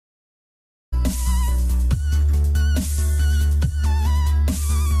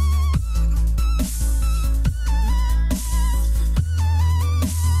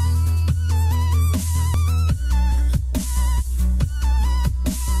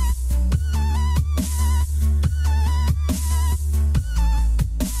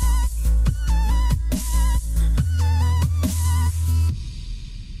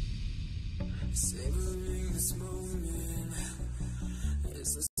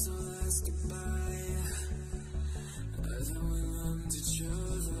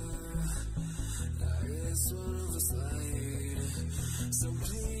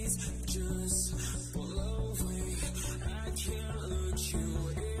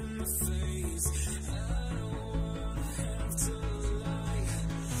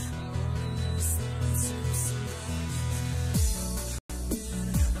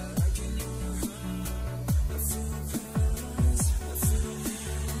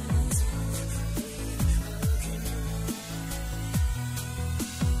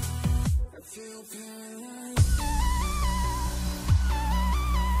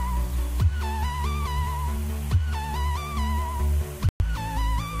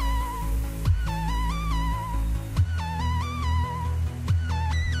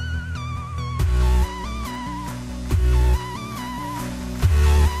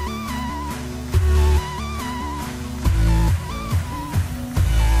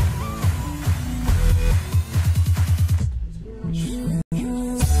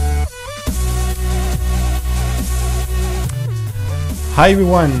Hi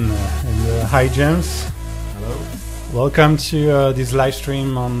everyone, and hi James. Hello. Welcome to this live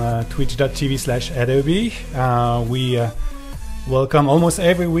stream on twitch.tv/Adobe. We welcome almost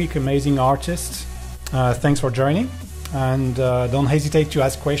every week amazing artists. Thanks for joining, and don't hesitate to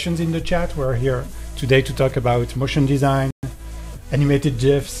ask questions in the chat. We're here today to talk about motion design, animated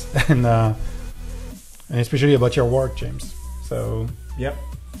GIFs, and especially about your work, James. So, yep.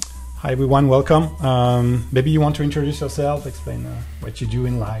 Hi everyone, welcome. Maybe you want to introduce yourself, explain what you do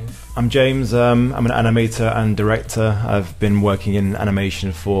in life. I'm James, I'm an animator and director. I've been working in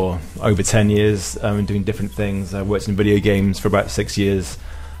animation for over 10 years, doing different things. I worked in video games for about 6 years,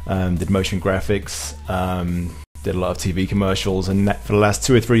 did motion graphics, did a lot of TV commercials, and for the last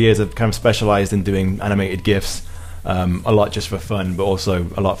 2 or 3 years I've kind of specialized in doing animated GIFs, a lot just for fun, but also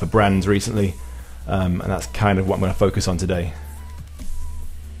a lot for brands recently, and that's kind of what I'm going to focus on today.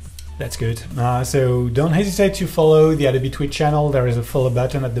 That's good. So don't hesitate to follow the Adobe Twitch channel. There is a follow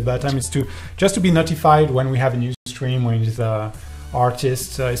button at the bottom. It's just to be notified when we have a new stream with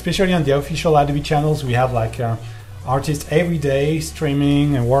artists, especially on the official Adobe channels. We have like artists every day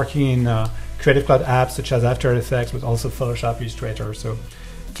streaming and working in Creative Cloud apps such as After Effects, but also Photoshop, Illustrator. So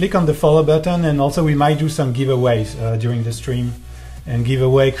click on the follow button, and also we might do some giveaways during the stream and give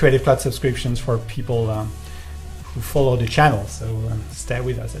away Creative Cloud subscriptions for people who follow the channel, so stay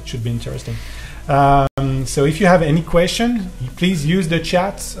with us. It should be interesting. So if you have any question, please use the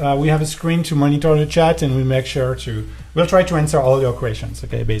chat. We have a screen to monitor the chat, and we'll try to answer all your questions.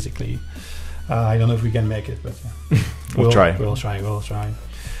 Okay, basically, I don't know if we can make it, but we'll try. We'll try.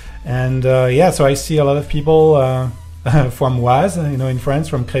 And yeah, so I see a lot of people from Oise, in France,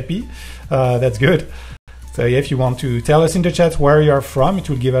 from Crépy. That's good. So yeah, if you want to tell us in the chat where you're from, it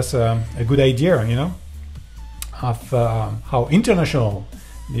will give us a good idea, of how international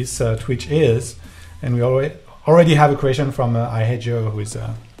this Twitch is. And we already have a question from Ihejo, who is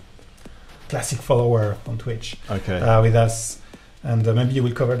a classic follower on Twitch, with us. And maybe you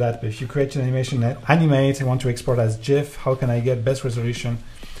will cover that. But if you create an animation, animate, I want to export as GIF, how can I get best resolution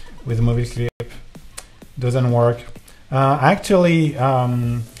with a movie clip? Doesn't work. Actually,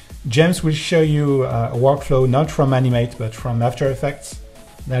 James will show you a workflow not from Animate, but from After Effects.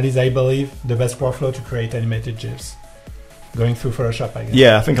 That is, I believe, the best workflow to create animated GIFs. Going through Photoshop, I guess.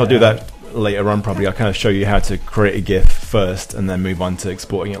 Yeah, I think I'll do that later on probably. I'll kind of show you how to create a GIF first and then move on to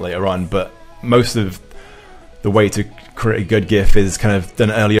exporting it later on. But most of the way to create a good GIF is kind of done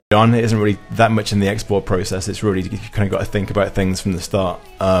earlier on. It isn't really that much in the export process. It's really, you kind of got to think about things from the start.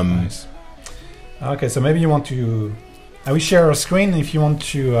 Nice. Okay, so maybe you want to... I will share a screen if you want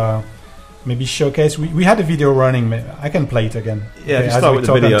to... maybe showcase. We had a video running. I can play it again. Yeah, just start with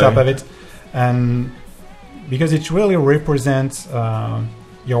the video. On top of it, and because it really represents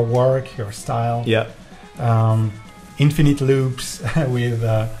your work, your style. Yeah. Infinite loops with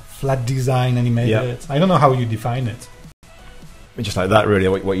flat design animated. Yeah. I don't know how you define it. Just like that, really.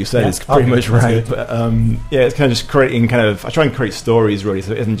 What you said is pretty much right. But yeah, it's kind of just creating I try and create stories really,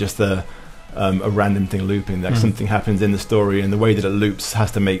 so it isn't just a random thing looping. Like something happens in the story, and the way that it loops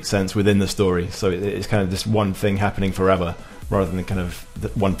has to make sense within the story. So it's kind of this one thing happening forever, rather than kind of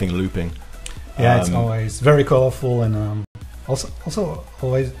one thing looping. Yeah, it's always very colorful and also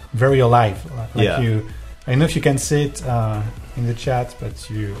always very alive. Like I don't know if you can see it in the chat, but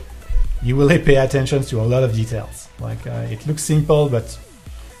you will pay attention to a lot of details. Like it looks simple, but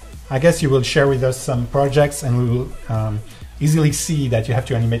I guess you will share with us some projects, and we will easily see that you have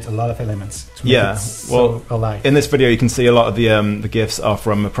to animate a lot of elements to make it so alive. In this video you can see a lot of the GIFs are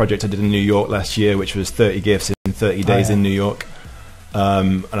from a project I did in New York last year, which was 30 GIFs in 30 days in New York.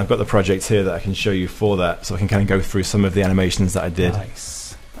 And I've got the project here that I can show you for that, so I can kind of go through some of the animations that I did.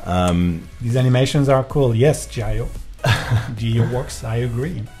 Nice. These animations are cool. Yes, Gio. Gio works. I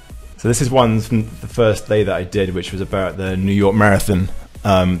agree. So this is one from the first day that I did, which was about the New York Marathon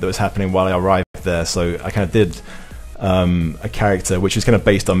that was happening while I arrived there. So I kind of did a character which was kind of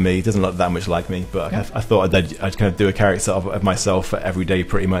based on me. It doesn't look that much like me, but I thought I'd kind of do a character of myself for every day,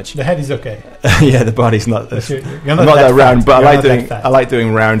 pretty much. The head is okay. Yeah, the body's not. You're not that round, but I like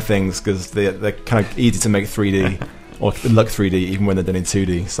doing round things because they're kind of easy to make 3D or look 3D even when they're done in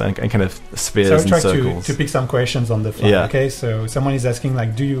 2D. So and kind of spheres and circles. So I try to pick some questions on the fly. Yeah. Okay, so someone is asking,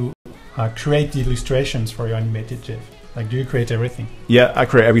 like, do you create the illustrations for your animated GIF? Like, do you create everything? Yeah, I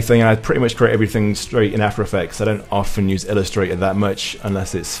create everything, and I pretty much create everything straight in After Effects. I don't often use Illustrator that much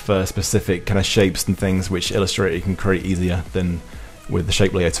unless it's for specific kind of shapes and things, which Illustrator can create easier than with the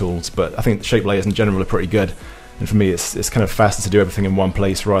shape layer tools. But I think the shape layers in general are pretty good, and for me it's kind of faster to do everything in one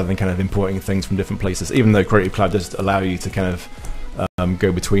place rather than kind of importing things from different places, even though Creative Cloud does allow you to kind of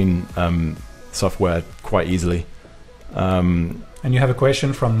go between software quite easily. And you have a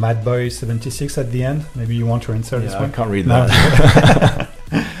question from Madboy76 at the end. Maybe you want to answer this one? I can't read that.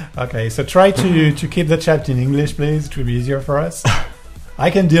 Okay, so try to keep the chat in English, please. It will be easier for us.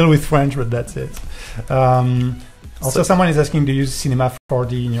 I can deal with French, but that's it. Also, someone is asking, do you use Cinema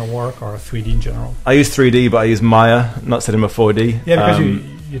 4D in your work or 3D in general? I use 3D, but I use Maya, not Cinema 4D. Yeah, because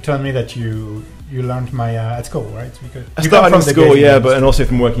you told me that you learned Maya at school, right? Because I started in school, and also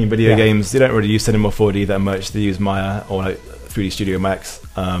from working in video games. They don't really use Cinema 4D that much. They use Maya or like 3D Studio Max,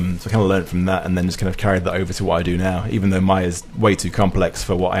 so I kind of learned from that and then just kind of carried that over to what I do now. Even though Maya is way too complex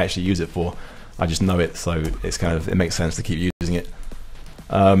for what I actually use it for, I just know it, so it's kind of, it makes sense to keep using it.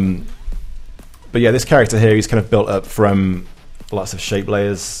 But yeah, this character here, he's kind of built up from lots of shape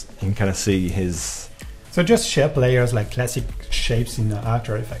layers. You can kind of see his... So just shape layers, like classic shapes in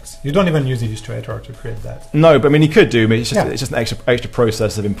After Effects. You don't even use Illustrator to create that. No, but I mean, you could do. I mean, it's just an extra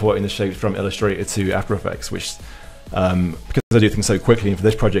process of importing the shapes from Illustrator to After Effects, which... because I do things so quickly, and for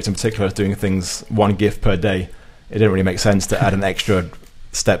this project in particular, I was doing things one GIF per day. It didn't really make sense to add an extra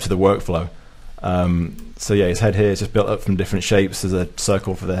step to the workflow. So yeah, his head here is just built up from different shapes. There's a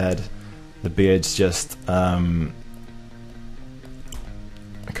circle for the head. The beard's just a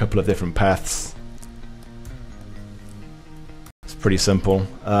couple of different paths. It's pretty simple.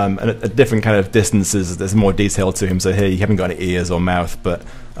 And at different kind of distances, there's more detail to him. So here you haven't got any ears or mouth, but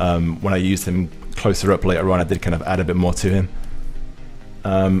when I used him closer up later on, I did kind of add a bit more to him.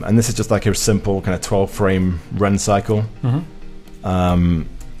 And this is just like a simple kind of 12-frame run cycle. Mm-hmm.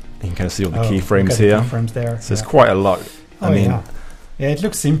 You can kind of see all the keyframes here. Keyframes there. So it's quite a lot. I mean, yeah, it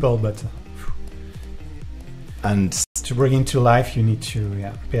looks simple, but and to bring it to life, you need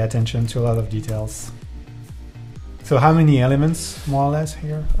to pay attention to a lot of details. So how many elements, more or less,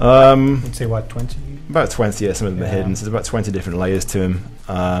 here? I'd say, what, 20? About 20, yeah, some of them are hidden. So there's about 20 different layers to him.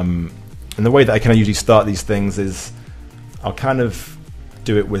 And the way that I kind of usually start these things is I'll kind of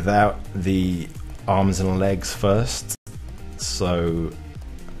do it without the arms and legs first. So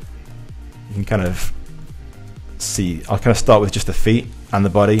you can kind of see, I'll kind of start with just the feet and the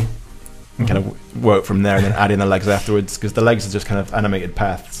body and kind of work from there and then add in the legs afterwards, because the legs are just kind of animated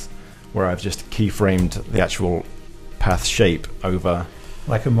paths where I've just keyframed the actual path shape over.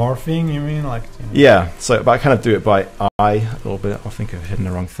 Like a morphing, you mean? Like, you know. Yeah, so but I kind of do it by eye a little bit. I think I've hidden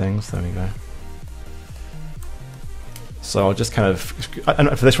the wrong things. There we go. So I'll just kind of, and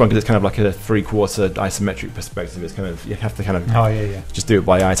for this one, because it's kind of like a 3/4 isometric perspective, it's kind of, you have to kind of just do it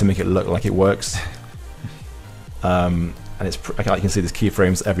by eye to make it look like it works. And it's, like you can see there's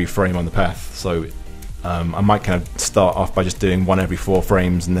keyframes every frame on the path. So I might kind of start off by just doing one every 4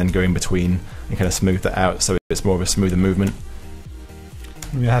 frames and then go in between and kind of smooth that out so it's more of a smoother movement.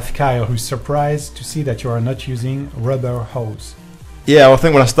 We have Kyle, who's surprised to see that you are not using rubber hose. Yeah, well, I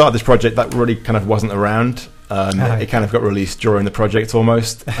think when I started this project, that really kind of wasn't around. It kind of got released during the project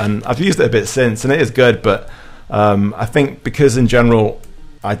almost, and I've used it a bit since, and it is good, but I think because in general,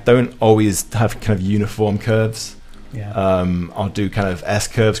 I don't always have kind of uniform curves. Yeah. I'll do kind of S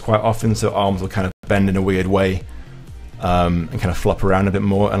curves quite often, so arms will kind of bend in a weird way and kind of flop around a bit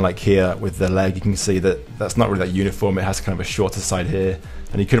more. And like here with the leg, you can see that that's not really that uniform. It has kind of a shorter side here,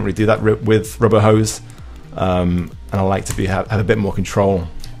 and you couldn't really do that with rubber hose. And I like to have a bit more control.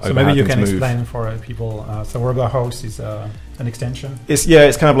 So maybe you can explain for people. So rubber hose is an extension. It's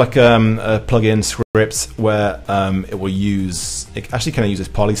kind of like a plug-in script where it will use. It actually kind of uses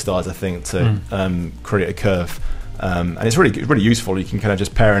polystars, I think, to create a curve. And it's really useful. You can kind of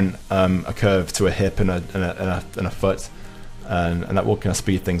just parent a curve to a hip and a foot, and that will kind of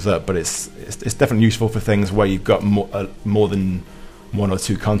speed things up. But it's definitely useful for things where you've got more than 1 or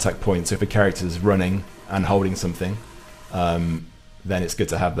 2 contact points. So if a character is running and holding something, then it's good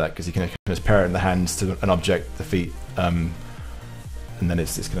to have that, because you can just pair it in the hands to an object, the feet, and then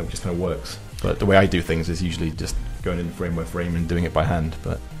it's just kind of works. But the way I do things is usually just going in frame by frame and doing it by hand.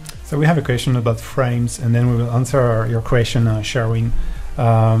 But so we have a question about frames, and then we will answer your question, Sherwin.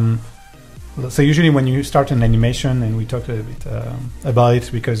 So usually when you start an animation, and we talked a bit about it,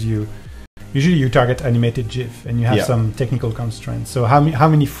 because usually you target animated GIF, and you have some technical constraints. So how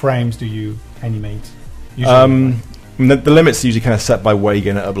many frames do you animate? Usually? The limit's usually kind of set by where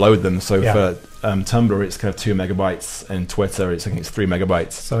you're going to upload them. So for Tumblr, it's kind of 2 megabytes, and Twitter, I think it's 3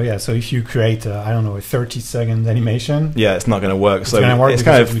 megabytes. So if you create, I don't know, a 30-second animation, it's not going to work. It's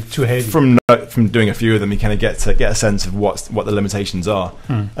kind of too heavy. From doing a few of them, you kind of get a sense of what the limitations are,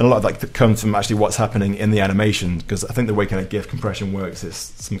 and a lot of that comes from actually what's happening in the animation. Because I think the way kind of GIF compression works is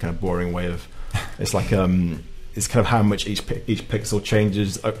some kind of boring way of, it's like it's kind of how much each pixel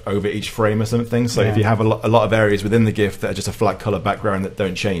changes over each frame or something. So if you have a lot of areas within the GIF that are just a flat color background that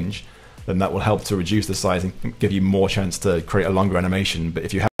don't change, then that will help to reduce the size and give you more chance to create a longer animation. But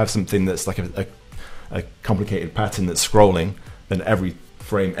if you have something that's like a complicated pattern that's scrolling, then every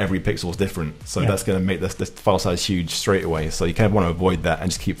frame, every pixel is different. So that's going to make this file size huge straight away. So you kind of want to avoid that and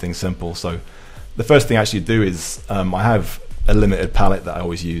just keep things simple. So the first thing I actually do is I have a limited palette that I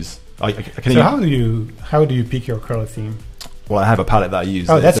always use. So how do you pick your color theme? Well, I have a palette that I use.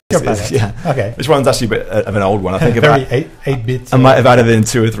 Oh, that's your palette. Okay. Which one's actually a bit of an old one. I think about 8-bit. I might have added in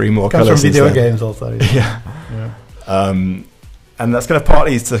 2 or 3 more colors. Comes from video games also. And that's kind of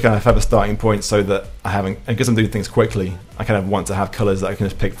partly to kind of have a starting point, so that I haven't, and because I'm doing things quickly, I kind of want to have colors that I can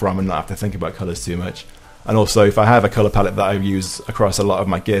just pick from and not have to think about colors too much. And also, if I have a color palette that I use across a lot of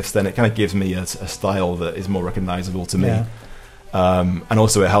my GIFs, then it kind of gives me a style that is more recognizable to me. And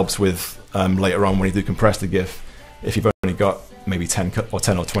also it helps with later on when you do compress the GIF, if you've only got maybe 10 or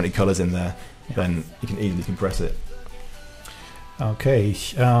 20 colors in there, then you can easily compress it. Okay.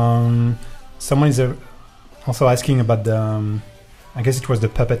 Someone is also asking about the, I guess it was the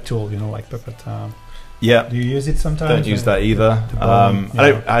Puppet tool, like Puppet. Do you use it sometimes? Don't use that either.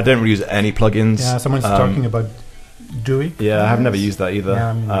 I don't really use any plugins. Yeah, someone's talking about Dewey. Yeah, I have never used that either.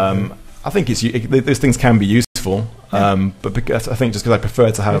 I think those things can be useful, but because, I think just because I prefer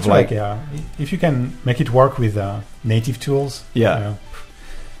to have if you can make it work with native tools,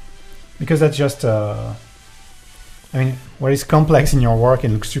 because that's just what is complex in your work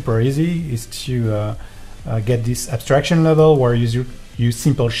and looks super easy is to get this abstraction level where you use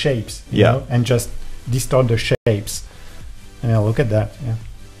simple shapes, and just distort the shapes. Look at that.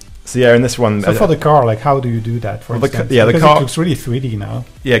 So in this one. So for the car, like, how do you do that? For instance? The car it looks really 3D now.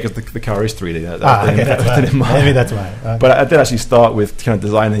 Yeah, because the car is 3D. Maybe that's why. Okay. But I did actually start with kind of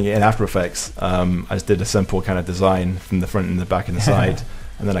designing it in After Effects. I just did a simple kind of design from the front and the back and the side,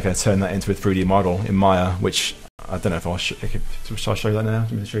 and then I kind of turned that into a 3D model in Maya, which I don't know if shall I show you that now?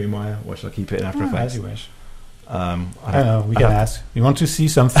 Should I show you Maya, or should I keep it in After Effects? As you wish. I don't know. We can ask. You want to see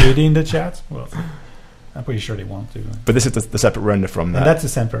some 3D in the chat? Well, I'm pretty sure they want to. But this is the separate render from that. And that's a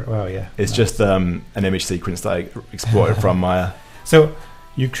separate. Well, yeah. It's just an image sequence that I exported from Maya. So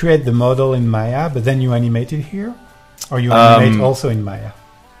you create the model in Maya, but then you animate it here, or you animate also in Maya?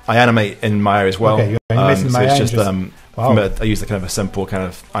 I animate in Maya as well. Okay, you animate in Maya. So it's just I use a kind of a simple kind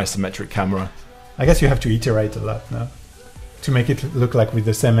of isometric camera. I guess you have to iterate a lot, no? To make it look like with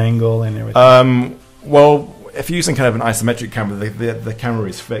the same angle and everything. Well, if you're using kind of an isometric camera, the camera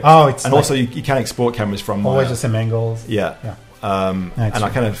is fixed. Oh, it's and also you can export cameras from always the same angles. Yeah. And I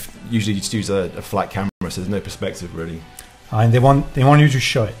kind of usually just use a flat camera, so there's no perspective really. And they want you to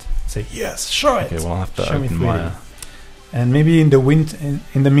show it. Say yes, show it. Okay, well I'll have to open Maya. And maybe in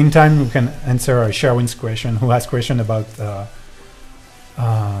the meantime, we can answer Sherwin's question, who has question about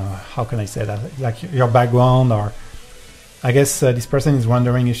how can I say that, like your background, or I guess this person is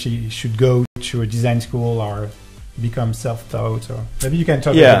wondering if she should go to a design school or become self-taught, or maybe you can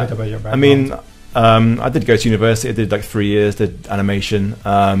talk a little bit about your background. I mean, I did go to university. I did like 3 years, did animation,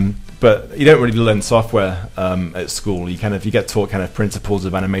 but you don't really learn software at school. You get taught kind of principles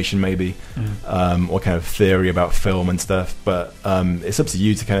of animation maybe, or kind of theory about film and stuff. But it's up to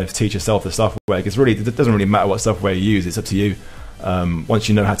you to kind of teach yourself the software, because really it doesn't really matter what software you use. It's up to you. Once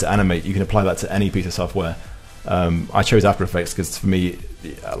you know how to animate, you can apply that to any piece of software. I chose After Effects because for me,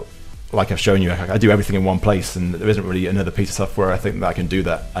 like I've shown you, I do everything in one place, and there isn't really another piece of software I think that I can do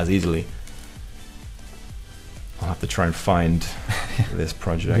that as easily. I'll have to try and find this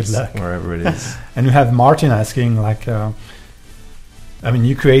project wherever it is. And we have Martin asking, like,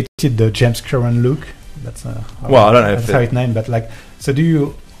 you created the James Curran look. That's well, I don't know if how it's named, but like, so do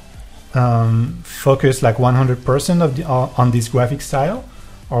you focus like 100% of on this graphic style,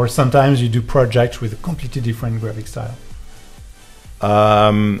 or sometimes you do projects with a completely different graphic style?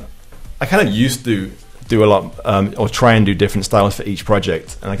 I kind of used to do a lot, or try and do different styles for each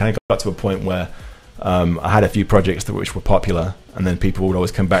project, and I kind of got to a point where I had a few projects which were popular, and then people would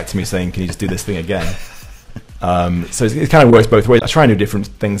always come back to me saying, "Can you just do this thing again?" So it kind of works both ways. I try and do different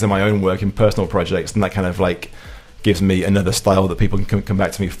things in my own work in personal projects, and that kind of like gives me another style that people can come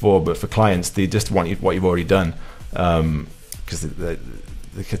back to me for. But for clients, they just want what you've already done, because they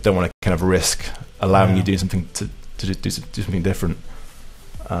don't want to kind of risk allowing you to do something to do something different.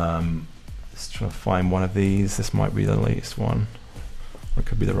 Just trying to find one of these. This might be the latest one, or it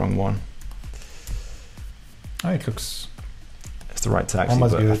could be the wrong one. Oh, it looks. It's the right taxi,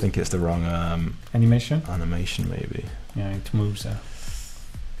 almost but good. I think it's the wrong animation. Animation, maybe. Yeah, it moves.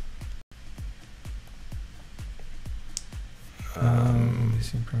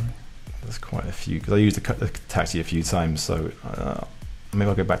 There's quite a few because I used the taxi a few times, so maybe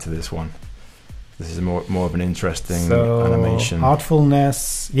I'll go back to this one. This is more of an interesting animation.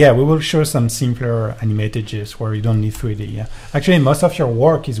 Artfulness. Yeah, we will show some simpler animated GIFs where you don't need 3D. Yeah, actually, most of your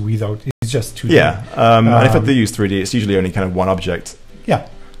work is without. It's just 2D. Yeah, and if I do use 3D, it's usually only kind of one object. Yeah.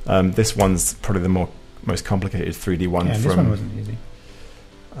 This one's probably the most complicated 3D one. Yeah, this one wasn't easy.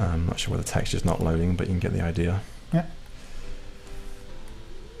 I'm not sure why the texture's not loading, but you can get the idea. Yeah.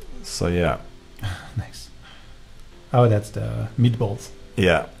 So yeah. Nice. Oh, that's the meatballs.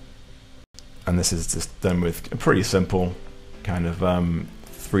 Yeah. And this is just done with a pretty simple kind of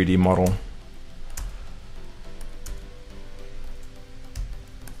 3D model.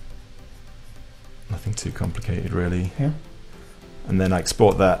 Nothing too complicated, really. Yeah. And then I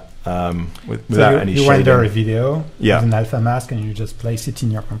export that without any shading. You render a video with an alpha mask and you just place it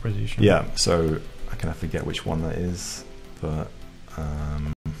in your composition. Yeah, so I kind of forget which one that is, but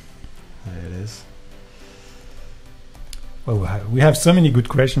there it is. Well, we have so many good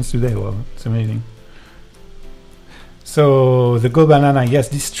questions today. Well, it's amazing. So the Go Banana, yes,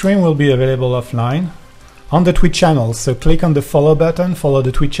 this stream will be available offline on the Twitch channel. So click on the follow button, follow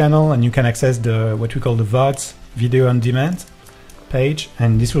the Twitch channel, and you can access what we call the VODs, video on demand page,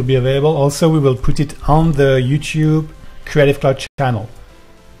 and this will be available. Also, we will put it on the YouTube Creative Cloud channel.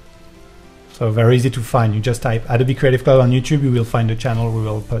 So very easy to find. You just type Adobe Creative Cloud on YouTube, you will find the channel. We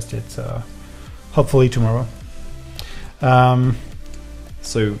will post it hopefully tomorrow.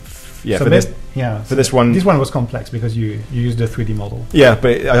 So yeah, so for this one was complex because you used the 3D model. Yeah,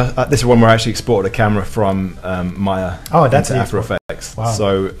 but this is one where I actually exported a camera from Maya into After Effects. Wow.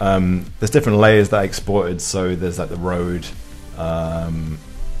 So there's different layers that I exported. So there's like the road,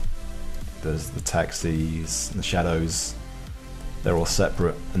 there's the taxis, and the shadows. They're all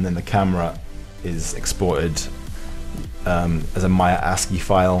separate, and then the camera is exported as a Maya ASCII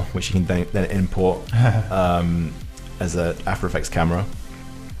file, which you can then import as an After Effects camera,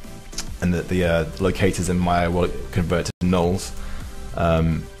 and that the locators in Maya will convert to nulls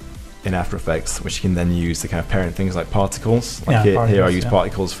in After Effects, which you can then use to kind of parent things like particles. Like here I use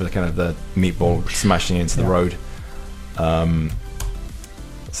particles for the kind of the meatball smashing into the road.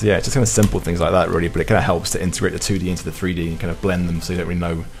 So yeah, it's just kind of simple things like that, really. But it kind of helps to integrate the 2D into the 3D and kind of blend them, so you don't really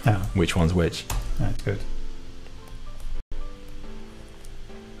know which one's which. That's good.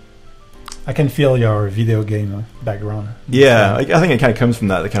 I can feel your video game background. Yeah, I think it kind of comes from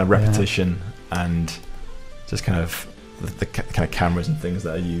that, the kind of repetition and just kind of the kind of cameras and things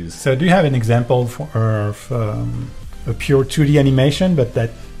that I use. So do you have an example of a pure 2D animation, but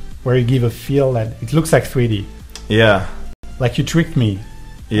that where you give a feel that it looks like 3D? Yeah. Like you tricked me.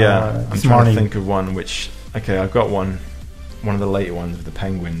 Yeah, I'm trying to think of one which... Okay, I've got one of the later ones with the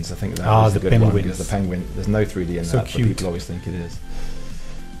penguins. I think that is a good one, because the penguin, there's no 3D in that, cute. But people always think it is.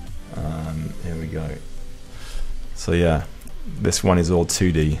 Here we go. So yeah, this one is all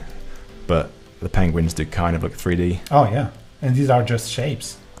 2D, but the penguins do kind of look 3D. Oh yeah, and these are just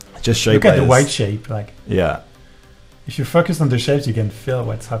shapes. Just shape. Look at the white shape, like. Yeah. If you focus on the shapes, you can feel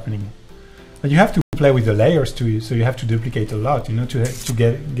what's happening. But you have to play with the layers too, so you have to duplicate a lot, you know, to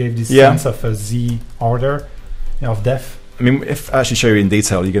give this sense of a Z order, of depth. I mean, if I actually show you in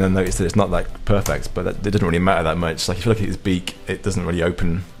detail, you're going to notice that it's not like perfect, but it doesn't really matter that much. Like if you look at his beak, it doesn't really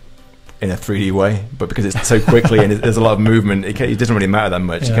open in a 3D way, but because it's so quickly and there's a lot of movement, it doesn't really matter that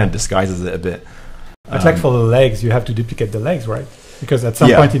much. It kind of disguises it a bit. But like for the legs, you have to duplicate the legs, right? Because at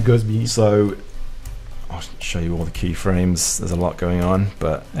some point it goes beyond. So I'll show you all the keyframes. There's a lot going on,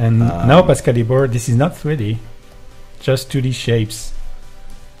 but now Pascalibur, this is not 3D, just 2D shapes.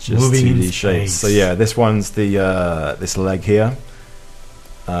 Just moving 2D in shapes. So yeah, this one's the this leg here,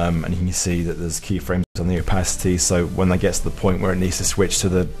 and you can see that there's keyframes on the opacity. So when that gets to the point where it needs to switch to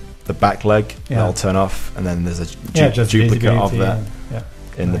the the back leg that'll turn off, and then there's a duplicate of that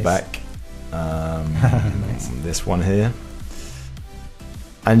in the back. Nice. This one here,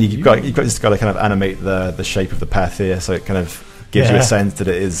 and you've just got to kind of animate the shape of the path here, so it kind of gives you a sense that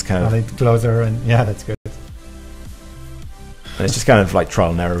it is kind of closer, and that's good. And it's just kind of like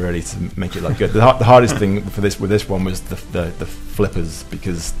trial and error really to make it look good. The hardest thing for this one was the flippers,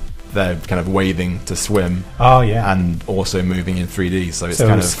 because they're kind of waving to swim. Oh yeah, and also moving in 3D, so it's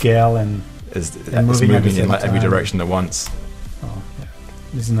kind of scale and moving in like every direction at once. Oh yeah,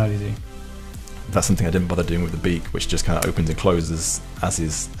 this is not easy. That's something I didn't bother doing with the beak, which just kind of opens and closes as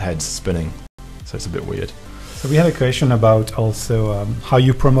his head's spinning, so it's a bit weird. So we had a question about also how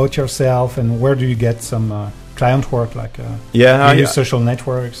you promote yourself and where do you get some client work, like you use social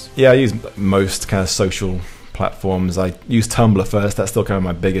networks? Yeah, I use most kind of social platforms. I use Tumblr first, that's still kind of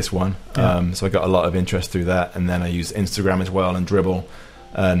my biggest one. So I got a lot of interest through that, and then I use Instagram as well and Dribble,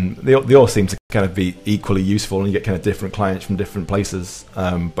 and they all seem to kind of be equally useful, and you get kind of different clients from different places.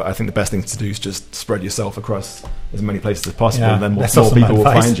 But I think the best thing to do is just spread yourself across as many places as possible, and then more people will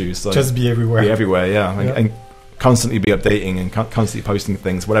find you. So just be everywhere. Be everywhere, and constantly be updating and constantly posting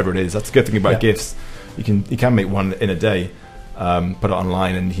things, whatever it is. That's the good thing about GIFs. You can make one in a day, put it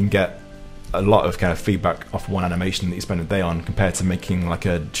online, and you can get a lot of kind of feedback off one animation that you spend a day on, compared to making like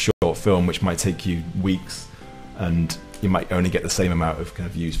a short film, which might take you weeks, and you might only get the same amount of kind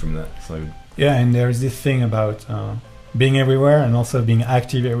of views from that. So yeah, and there's this thing about being everywhere and also being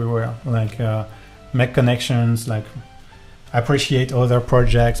active everywhere. Like make connections, like appreciate other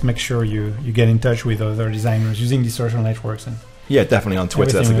projects, make sure you get in touch with other designers using these social networks. And yeah, definitely on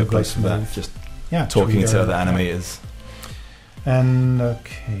Twitter, that's a good place for that. Just talking to other animators. And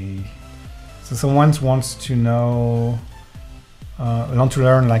okay, so someone wants to know, want to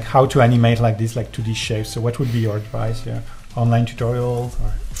learn like how to animate like this, like 2D shapes. So what would be your advice? Yeah, online tutorials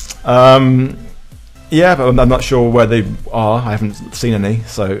or? Yeah, but I'm not sure where they are. I haven't seen any.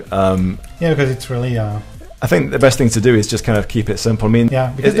 So yeah, because it's really. I think the best thing to do is just kind of keep it simple. I mean,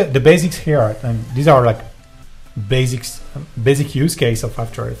 yeah, because the basics here, and these are like basic use case of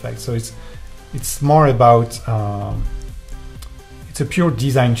After Effects. So it's more about it's a pure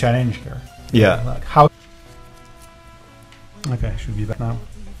design challenge here. Yeah. Like how. Okay, I should be back now.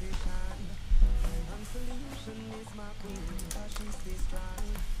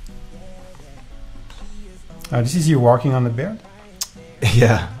 This is you working on the beard?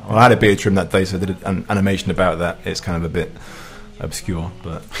 Yeah, well, I had a beard trim that day, so I did an animation about that. It's kind of a bit obscure,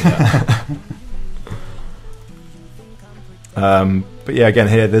 but yeah. But yeah, again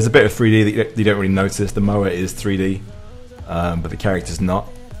here, there's a bit of 3D that you don't really notice. The mower is 3D, but the character's not.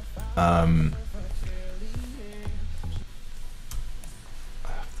 I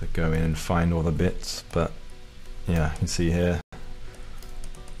have to go in and find all the bits, but yeah, you can see here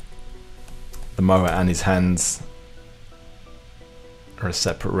the mower and his hands are a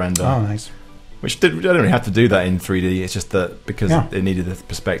separate render. Oh, nice. Which I don't really have to do that in 3D. It's just that because it needed the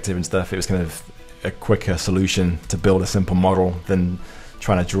perspective and stuff, it was kind of a quicker solution to build a simple model than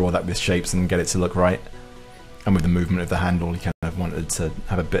trying to draw that with shapes and get it to look right. And with the movement of the handle, you kind of wanted to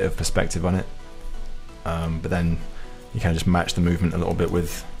have a bit of perspective on it. But then you kind of just match the movement a little bit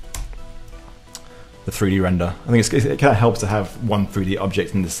with the 3D render. I think it kind of helps to have one 3D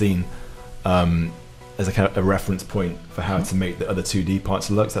object in the scene as a kind of a reference point for how to make the other 2D parts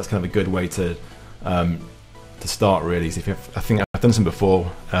look. So that's kind of a good way to start, really. So I think I've done some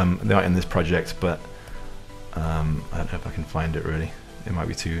before. They aren't in this project, but I don't know if I can find it really. It might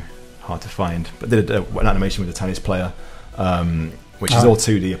be too hard to find. But I did an animation with the tennis player, which is all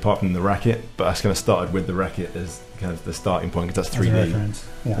 2D apart from the racket. But I kind of started with the racket as kind of the starting point, because that's 3D.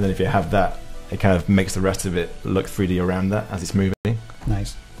 Yeah. And then if you have that, it kind of makes the rest of it look 3D around that as it's moving.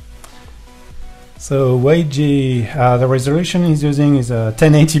 Nice. So YG, the resolution he's using is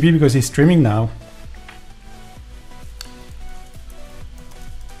 1080p because he's streaming now.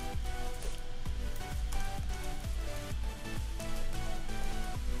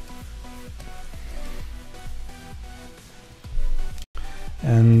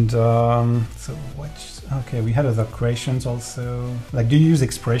 And so okay, we had other questions also. Like, do you use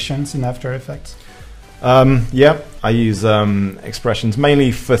expressions in After Effects? Yeah, I use expressions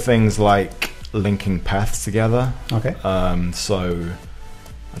mainly for things like linking paths together. Okay. So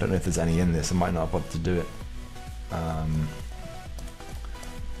I don't know if there's any in this. I might not bother to do it.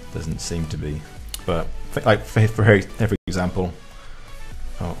 Doesn't seem to be, but like for example,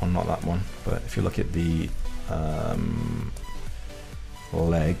 oh, not that one. But if you look at the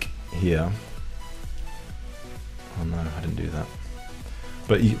leg here, oh no, I didn't do that.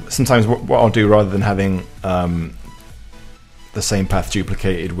 But sometimes what I'll do, rather than having the same path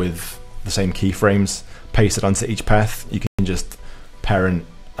duplicated with the same keyframes pasted onto each path, you can just parent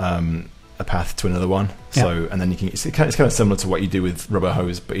a path to another one. Yeah. So, and then you can, it's kind of similar to what you do with rubber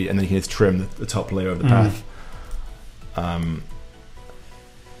hose, but and then you can just trim the top layer of the path. I'll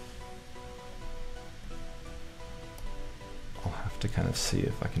have to kind of see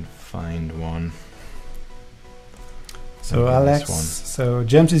if I can find one. So Alex, so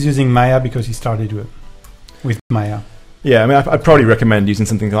James is using Maya because he started with Maya. Yeah, I mean, I'd probably recommend using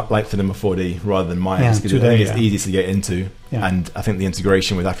something like Cinema 4D rather than Maya, Yeah, because I think it's easy to get into, Yeah. and I think the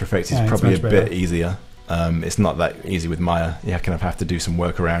integration with After Effects is probably a bit easier. It's not that easy with Maya. You kind of have to do some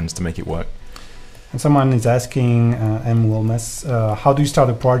workarounds to make it work. And someone is asking, M. Wilmes, how do you start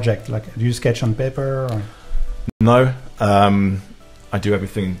a project? Like, do you sketch on paper? Or? No, I do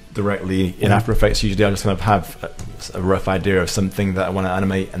everything directly in After Effects. Usually I just kind of have a rough idea of something that I want to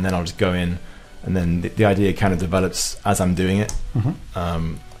animate, and then I'll just go in, and then the idea kind of develops as I'm doing it.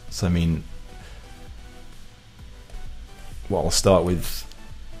 So I mean, what I'll start with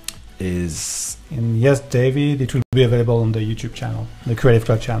is... And yes, David, it will be available on the YouTube channel, the Creative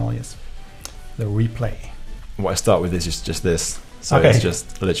Cloud channel, yes. The replay. What I start with is just this. So it's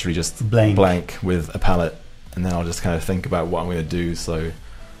just literally just blank with a palette, and then I'll just kind of think about what I'm going to do. So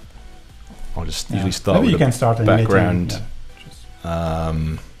I'll just usually start with a background.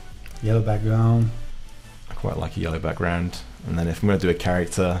 Yellow background. I quite like a yellow background. And then if I'm going to do a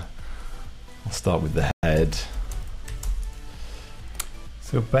character, I'll start with the head.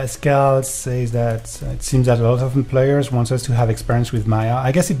 So Pascal says that it seems that a lot of players want us to have experience with Maya.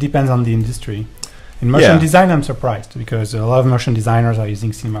 I guess it depends on the industry. In motion design, I'm surprised because a lot of motion designers are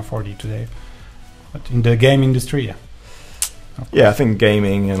using Cinema 4D today. But in the game industry, yeah, I think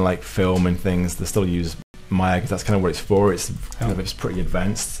gaming and like film and things, they still use Maya because that's kind of what it's for. It's kind of, it's pretty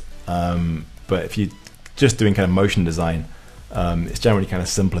advanced. But if you're just doing kind of motion design, it's generally kind of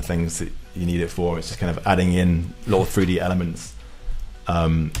simpler things that you need it for. It's just kind of adding in little 3D elements.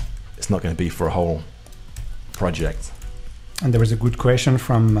 It's not going to be for a whole project. And there was a good question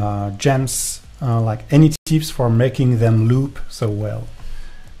from James, like any tips for making them loop so well?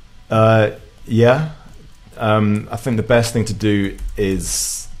 Yeah, I think the best thing to do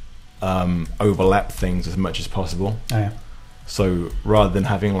is overlap things as much as possible. So rather than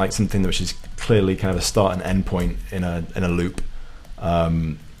having like something which is clearly kind of a start and end point in a loop,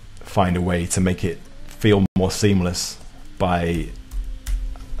 find a way to make it feel more seamless by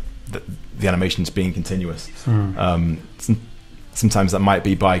the animations being continuous. Sometimes that might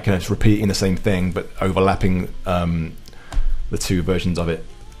be by kind of repeating the same thing but overlapping the two versions of it.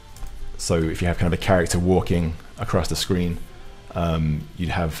 So if you have kind of a character walking across the screen, you'd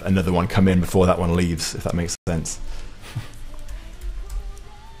have another one come in before that one leaves, if that makes sense.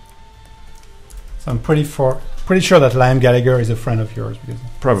 So I'm pretty sure that Liam Gallagher is a friend of yours, because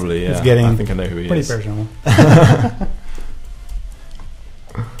probably, yeah. It's getting I think I know who he is. Pretty personal.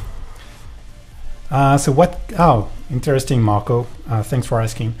 So what? Oh, interesting, Marco. Thanks for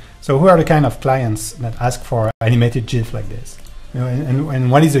asking. So who are the kind of clients that ask for animated GIF like this? You know,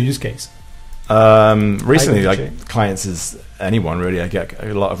 and what is the use case? Recently, like clients is anyone really. I get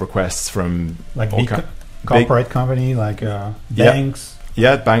a lot of requests from like big corporate company, like banks.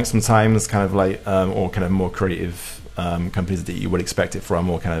 Yeah, banks sometimes, kind of like, or kind of more creative companies that you would expect it from,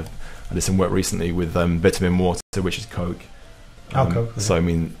 or kind of, I did some work recently with Vitamin Water, which is Coke. Coke. So I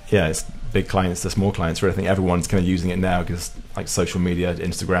mean, yeah, it's big clients to small clients. Really, I think everyone's kind of using it now because like social media,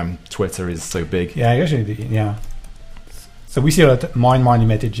 Instagram, Twitter is so big. Yeah, actually, yeah. So we see a lot more and more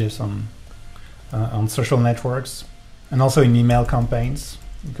animated GIFs on social networks, and also in email campaigns,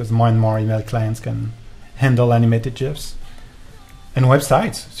 because more and more email clients can handle animated GIFs. And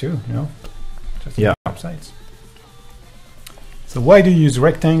websites too, you know. Just websites. So why do you use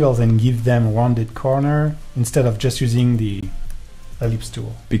rectangles and give them a rounded corner instead of just using the ellipse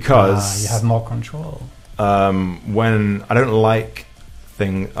tool? Because you have more control. When I don't like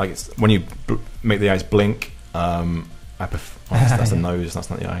things like when you make the eyes blink, that's the nose. That's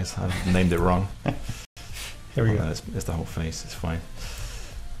not the eyes. I've named it wrong. Here we go. No, it's the whole face. It's fine.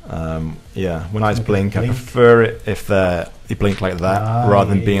 Yeah, when eyes blink, I prefer it if they blink like that rather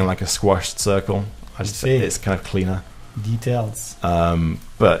than being like a squashed circle. It's kind of cleaner. Details.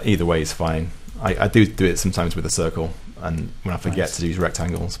 But either way is fine. I do it sometimes with a circle, and when I forget to use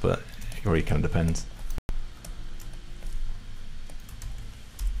rectangles, but it really kind of depends.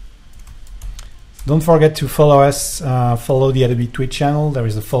 Don't forget to follow us. Follow the Adobe Twitch channel. There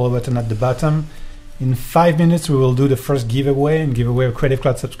is a follow button at the bottom. In 5 minutes, we will do the first giveaway and give away Creative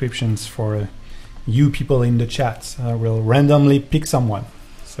Cloud subscriptions for you people in the chat. We'll randomly pick someone.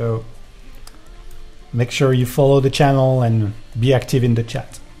 So make sure you follow the channel and be active in the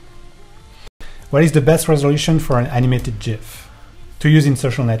chat. What is the best resolution for an animated GIF to use in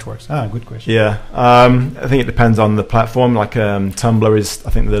social networks? Good question. Yeah, I think it depends on the platform. Like Tumblr is, I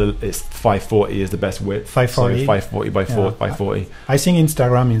think it's 540 is the best width. 540? So 540 by 40. I think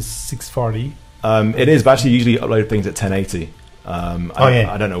Instagram is 640. It is, but actually usually upload things at 1080.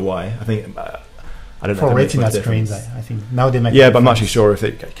 I don't know why. I think I don't know. For Retina screens, I think now they make. Yeah, but I'm not actually sure if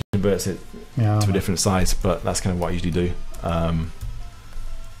it converts it to a different size. But that's kind of what I usually do.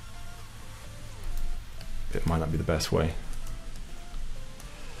 It might not be the best way.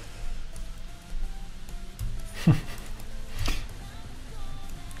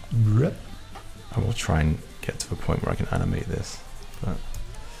 I will try and get to a point where I can animate this. But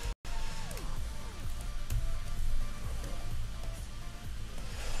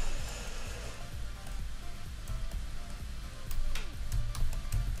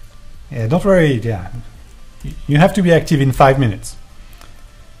yeah, don't worry. Yeah, you have to be active in 5 minutes.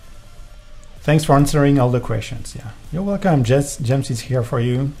 Thanks for answering all the questions. Yeah, you're welcome. James is here for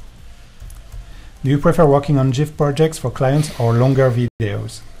you. Do you prefer working on GIF projects for clients or longer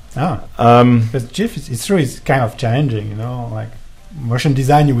videos? Because GIF, it's true, it's kind of challenging, you know, like motion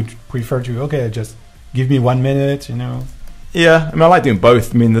design, you would prefer to, okay, just give me 1 minute, you know. Yeah, I mean, I like doing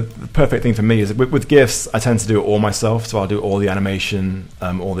both. I mean, the perfect thing for me is with GIFs, I tend to do it all myself, so I'll do all the animation,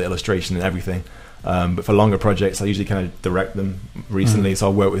 all the illustration and everything. But for longer projects, I usually kind of direct them recently, so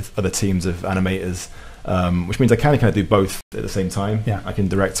I'll work with other teams of animators, which means I can kind of do both at the same time. Yeah. I can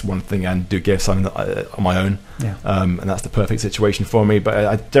direct one thing and do GIFs on my own, yeah. And that's the perfect situation for me. But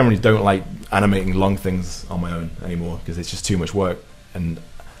I generally don't like animating long things on my own anymore because it's just too much work, and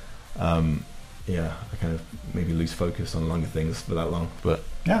yeah, I kind of maybe lose focus on longer things for that long. But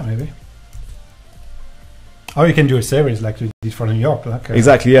yeah, maybe. Or you can do a series like you did for New York. Like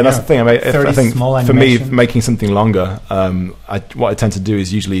exactly, yeah, that's the thing. I think for me, animation. making something longer, what I tend to do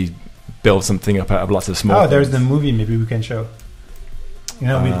is usually build something up out of lots of small things. There's the movie maybe we can show. You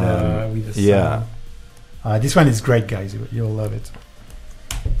know, with the yeah. This one is great, guys. You'll love it.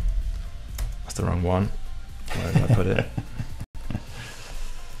 That's the wrong one. Where did I put it?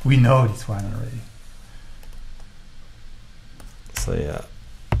 We know this one already. So yeah.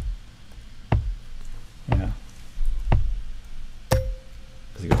 Yeah.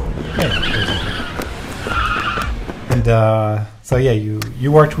 And so yeah,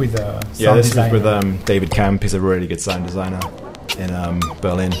 you worked with yeah, this was with David Camp. He's a really good sound designer in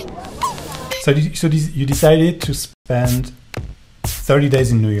Berlin. So you decided to spend 30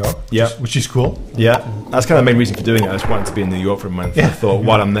 days in New York, which is cool. Yeah, that's kind of the main reason for doing it. I just wanted to be in New York for a month. Yeah. I thought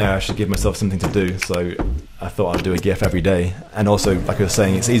while I'm there, I should give myself something to do. So I thought I'd do a GIF every day. And also, like I was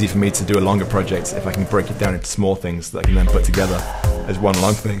saying, it's easy for me to do a longer project if I can break it down into small things that I can then put together as one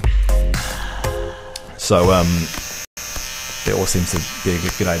long thing. So it all seems to be a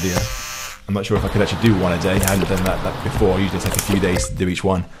good idea. I'm not sure if I could actually do one a day. I hadn't done that before. Usually it's like a few days to do each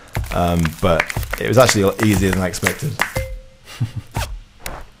one. But it was actually a lot easier than I expected.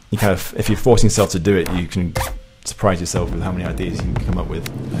 You kind of, if you're forcing yourself to do it, you can surprise yourself with how many ideas you can come up with.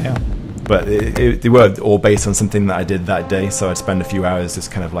 Yeah. But they were all based on something that I did that day, so I'd spend a few hours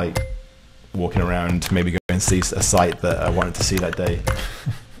just kind of like walking around, maybe go and see a site that I wanted to see that day,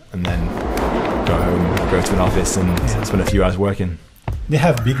 and then go home, go to an office and spend a few hours working. They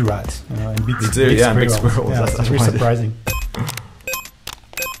have big rats, you know, and big they do, yeah, and big squirrels. Yeah, that's really surprising.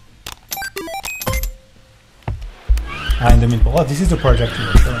 And the meatball. Oh, this is the project you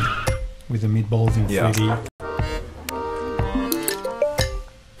were showing with the meatballs in 3D.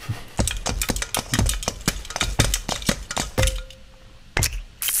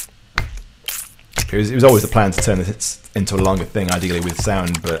 It was always the plan to turn this into a longer thing, ideally with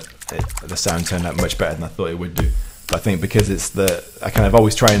sound, but the sound turned out much better than I thought it would do. But I think because I kind of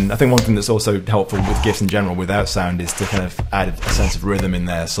always try and, I think one thing that's also helpful with GIFs in general without sound is to kind of add a sense of rhythm in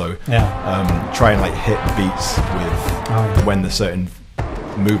there. So try and like hit beats with when the certain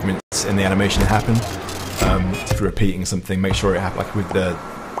movements in the animation happen. If you're repeating something, make sure it happens, like with the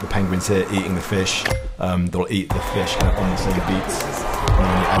penguins here eating the fish, they'll eat the fish kind of on the same beats. And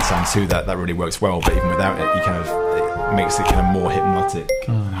when you add sound to that, that really works well. But even without it, you kind of, it makes it kind of more hypnotic,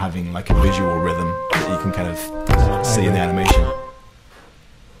 having like a visual rhythm that you can kind of see in the animation.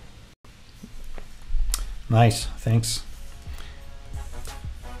 Nice, thanks.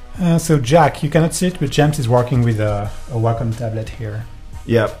 So Jack, you cannot see it, but James is working with a Wacom tablet here.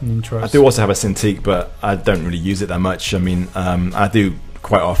 Yeah, I do also have a Cintiq, but I don't really use it that much. I mean, I do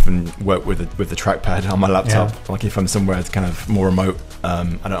quite often work with the trackpad on my laptop. Like if I'm somewhere it's kind of more remote, I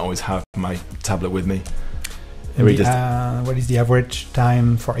don't always have my tablet with me. What is the average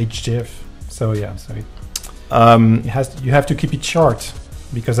time for each GIF? So yeah, so it has, you have to keep it short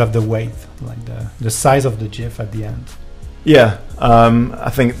because of the weight, like the size of the GIF at the end. Yeah, I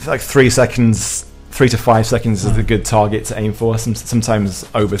think like 3 to 5 seconds is a good target to aim for. Sometimes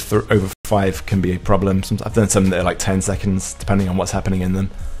over 5 can be a problem. I've done some that are like 10 seconds, depending on what's happening in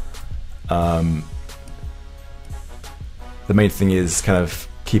them. The main thing is kind of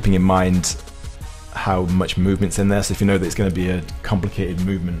keeping in mind how much movement's in there. So if you know that it's going to be a complicated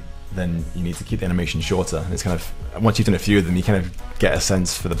movement, then you need to keep the animation shorter. And it's kind of, once you've done a few of them, you kind of get a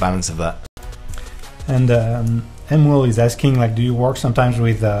sense for the balance of that. And Emuel is asking, like, do you work sometimes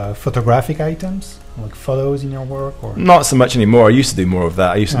with photographic items, like photos in your work? Or not so much anymore. I used to do more of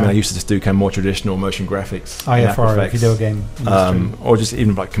that. I used to just do kind of more traditional motion graphics. Oh yeah, for video game industry. Or just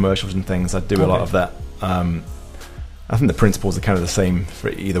even like commercials and things. I do a lot of that. I think the principles are kind of the same for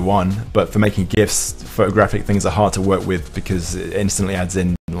either one, but for making GIFs, photographic things are hard to work with because it instantly adds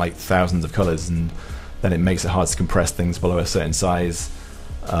in like thousands of colors, and then it makes it hard to compress things below a certain size.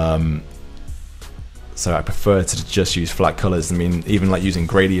 So I prefer to just use flat colors. I mean, even like using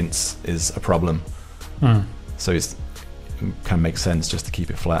gradients is a problem. So it kind of makes sense just to keep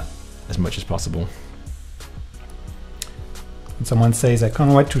it flat as much as possible. And someone says, I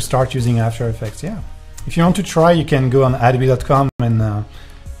can't wait to start using After Effects. Yeah. If you want to try, you can go on adobe.com and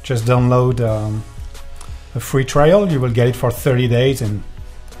just download a free trial. You will get it for 30 days and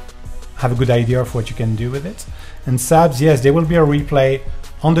have a good idea of what you can do with it. And Sabs, yes, there will be a replay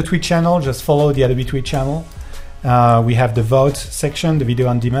on the Twitch channel. Just follow the Adobe Twitch channel. We have the vote section, the video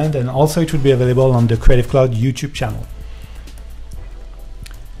on demand, and also it will be available on the Creative Cloud YouTube channel.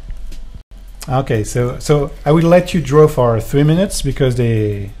 Okay, so I will let you draw for 3 minutes because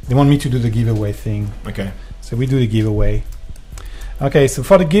they want me to do the giveaway thing. Okay. So we do the giveaway. Okay, so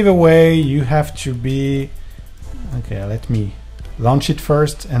for the giveaway, you have to be... Okay, let me launch it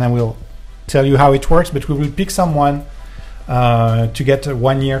first, and I will tell you how it works, but we will pick someone to get a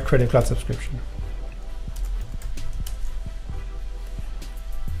 1-year Creative Cloud subscription.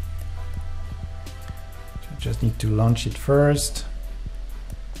 So just need to launch it first.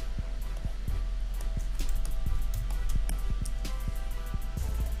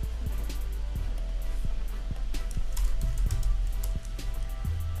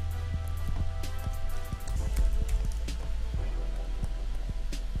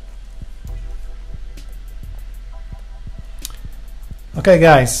 Okay,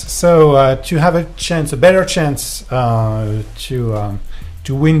 guys. So to have a better chance to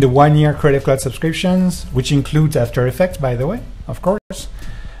win the 1-year Creative Cloud subscriptions, which includes After Effects, by the way, of course,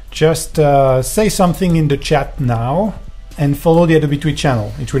 just say something in the chat now and follow the Adobe Twitch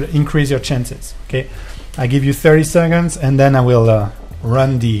channel. It will increase your chances. Okay, I give you 30 seconds, and then I will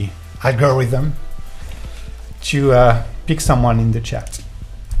run the algorithm to pick someone in the chat,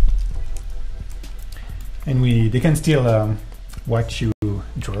 and they can still watch you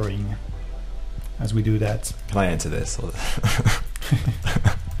drawing as we do that. Can I enter this?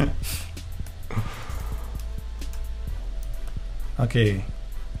 Okay.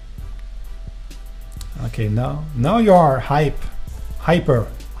 Okay, now you are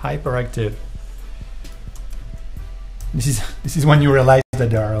hyperactive. This is when you realize that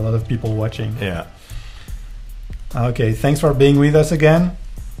there are a lot of people watching. Yeah. Okay, thanks for being with us again.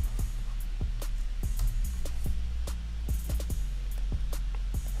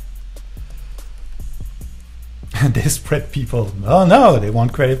 Desperate people. Oh no, they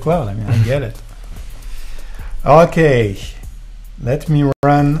want Creative Cloud. I mean, I get it. Okay, let me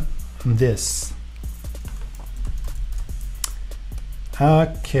run this.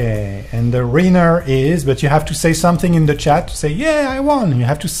 Okay, and the winner is, but you have to say something in the chat to say, yeah, I won. You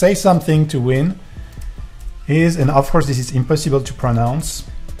have to say something to win. Is, and of course this is impossible to pronounce.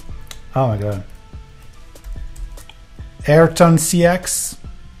 Oh my god. Ayrton CX,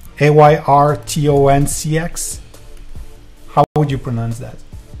 Ayrton CX. How would you pronounce that?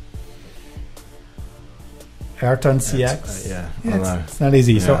 Ayrton CX? Yeah, I don't know. It's not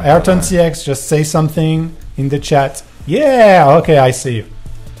easy. Yeah, so Ayrton CX, just say something in the chat. Yeah, okay, I see you.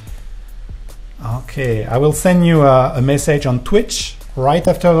 Okay, I will send you a message on Twitch right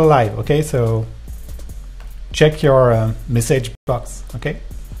after the live, okay? So check your message box, okay?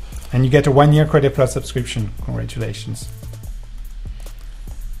 And you get a 1-year Creative Cloud subscription. Congratulations.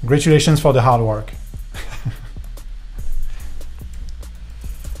 Congratulations for the hard work.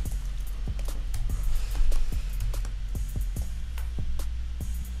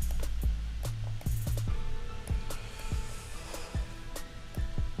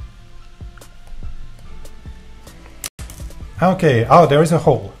 Okay, oh, there is a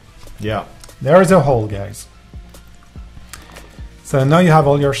hole. Yeah. There is a hole, guys. So now you have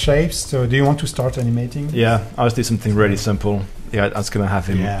all your shapes. So do you want to start animating? Yeah, I'll just do something really simple. Yeah, I was going to have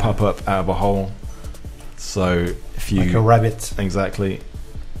him pop up out of a hole. So if you... Like a rabbit. Exactly.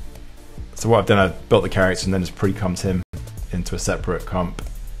 So what I've done, I've built the character and then just pre-comped him into a separate comp.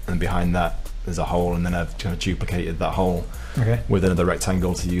 And behind that, there's a hole, and then I've kind of duplicated that hole with another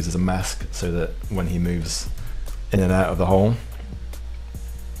rectangle to use as a mask, so that when he moves in and out of the hole,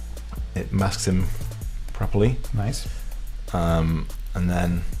 it masks him properly. Nice. And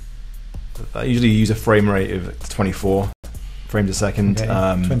then I usually use a frame rate of 24 frames a second.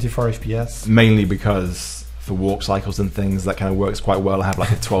 24 FPS. Mainly because for walk cycles and things, that kind of works quite well. I have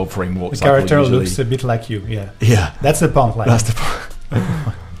like a 12 frame walk cycle. The character usually looks a bit like you, yeah. Yeah. That's the point. Like. That's the point.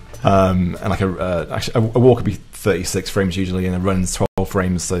 And like actually a walk would be 36 frames usually, and a run's 12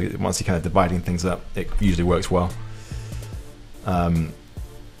 frames. So once you're kind of dividing things up, it usually works well.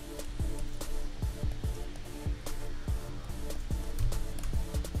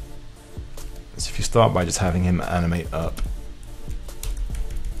 So if you start by just having him animate up,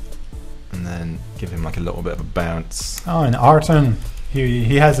 and then give him like a little bit of a bounce. Oh, and Arton,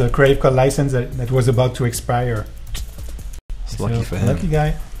 he has a Creative Code license that was about to expire. It's lucky for him. Lucky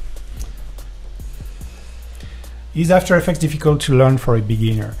guy. Is After Effects difficult to learn for a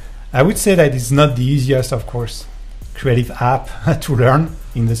beginner? I would say that it's not the easiest, of course, creative app to learn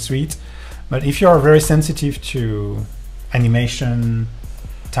in the suite. But if you are very sensitive to animation,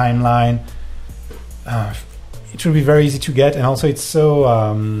 timeline, it will be very easy to get. And also it's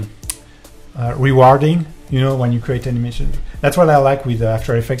so rewarding, you know, when you create animation. That's what I like with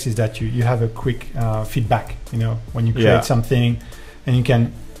After Effects, is that you have a quick feedback, you know, when you create something, and you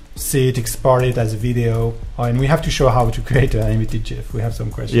can see it, export it as a video. And we have to show how to create an animated GIF. We have some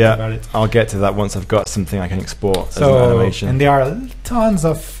questions about it. I'll get to that once I've got something I can export as an animation. And there are tons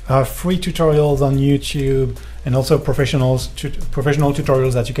of free tutorials on YouTube, and also professional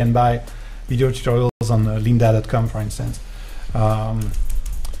tutorials that you can buy, video tutorials on lynda.com, for instance.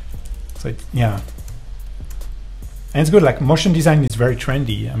 So yeah, and it's good. Like, motion design is very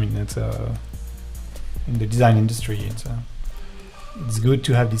trendy. I mean, it's in the design industry. It's good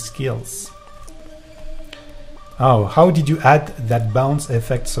to have these skills. Oh, how did you add that bounce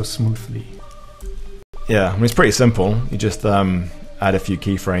effect so smoothly? Yeah, I mean, it's pretty simple. You just add a few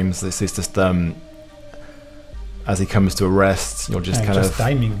keyframes. This is just as he comes to a rest, you'll just kind of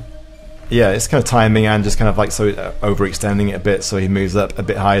timing. Yeah, it's kind of timing, and just kind of like overextending it a bit, so he moves up a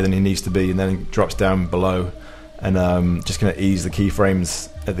bit higher than he needs to be, and then he drops down below, and just kind of ease the keyframes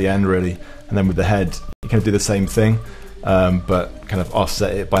at the end, really. And then with the head, you kind of do the same thing, but kind of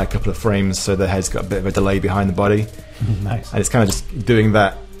offset it by a couple of frames, so the head's got a bit of a delay behind the body. Nice. And it's kind of just doing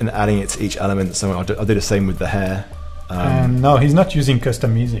that and adding it to each element. So I'll do the same with the hair. No, he's not using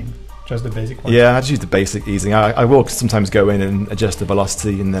custom easing. Just the basic one. Yeah, I just use the basic easing. I will sometimes go in and adjust the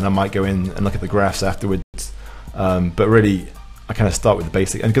velocity, and then I might go in and look at the graphs afterwards. But really, I kind of start with the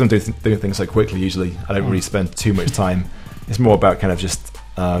basic. And because I'm doing things so quickly, usually I don't really spend too much time. It's more about kind of just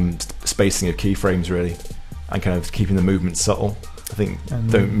spacing of keyframes, really, and kind of keeping the movement subtle. I think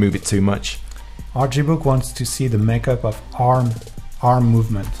don't move it too much. RGBook wants to see the makeup of arm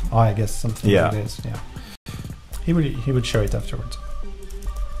movement. Oh, I guess something like this. Yeah, he would show it afterwards.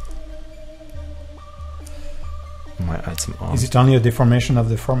 Might add some arms. Is it only a deformation of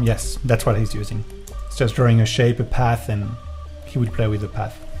the form? Yes, that's what he's using. It's just drawing a shape, a path, and he would play with the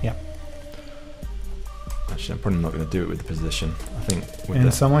path. Yeah. Actually, I'm probably not going to do it with the position. I think.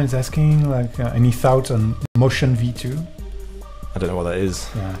 And someone is asking, like, any thoughts on Motion V2? I don't know what that is.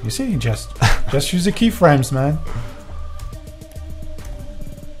 Yeah, you see, just use the keyframes, man.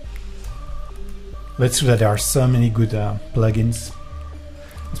 Let's see that there are so many good plugins,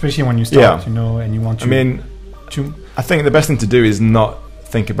 especially when you start, you know, and you want to. I mean, I think the best thing to do is not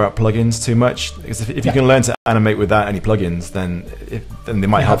think about plugins too much, because if you can learn to animate without any plugins, then they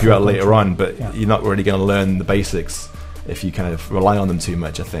might help you out later on, but you're not really going to learn the basics if you kind of rely on them too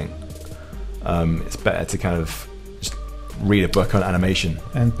much. I think it's better to kind of just read a book on animation.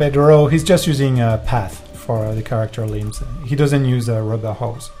 And Pedro, he's just using a path for the character limbs. He doesn't use a rubber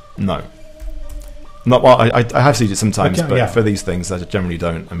hose. No. Not well. I have seen it sometimes, but for these things, I generally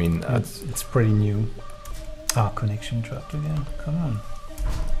don't. I mean, it's pretty new. Ah, connection dropped again. Come on.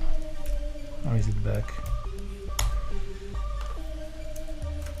 Or is it back?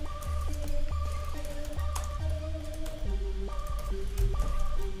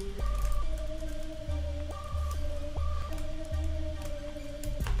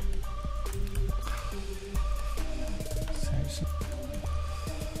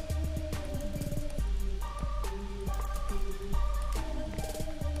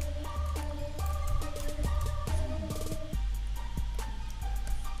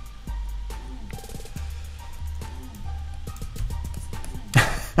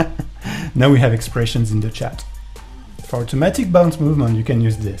 Now we have expressions in the chat. For automatic bounce movement, you can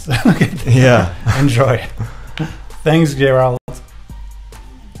use this. Okay. Yeah. Enjoy. Thanks, Gerald.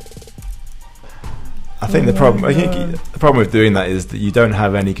 I think the problem with doing that is that you don't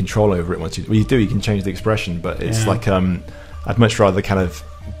have any control over it. Once you do, you can change the expression, but it's like I'd much rather kind of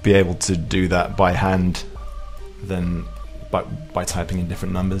be able to do that by hand than by typing in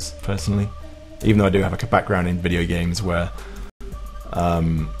different numbers. Personally, even though I do have like a background in video games where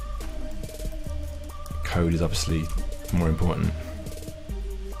code is obviously more important.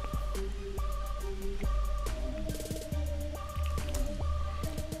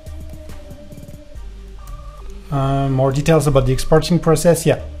 More details about the exporting process.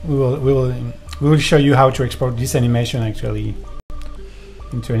 Yeah, we will show you how to export this animation actually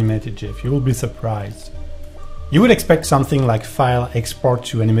into animated GIF. You will be surprised. You would expect something like file export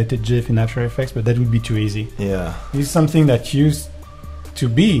to animated GIF in After Effects, but that would be too easy. Yeah, this is something that used to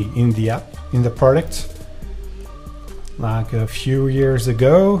be in the app, in the product, like a few years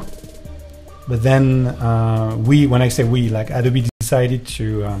ago. But then when I say we, like Adobe decided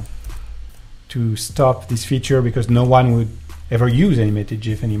to stop this feature because no one would ever use animated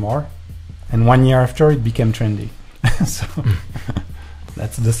GIF anymore. And 1 year after, it became trendy. So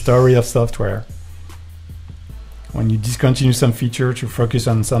that's the story of software. When you discontinue some feature to focus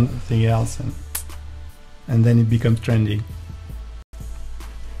on something else, and then it becomes trendy.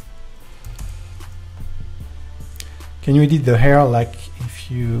 Can you edit the hair like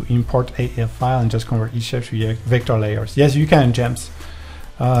if you import a file and just convert each shape to vector layers? Yes, you can, James.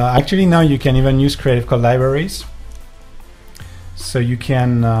 Actually, now you can even use Creative Code libraries. So you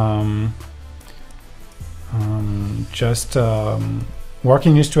can just work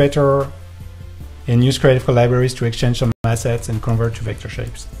in Illustrator and use Creative Code libraries to exchange some assets and convert to vector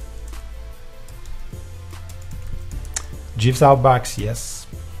shapes. GIFs are bugs, yes.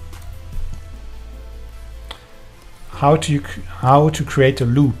 How to create a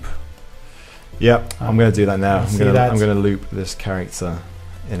loop? Yeah, I'm going to do that now. I'm going to loop this character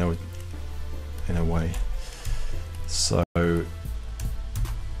in a way. So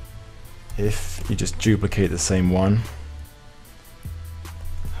if you just duplicate the same one,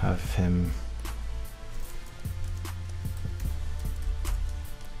 have him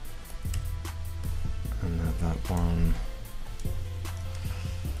and have that one.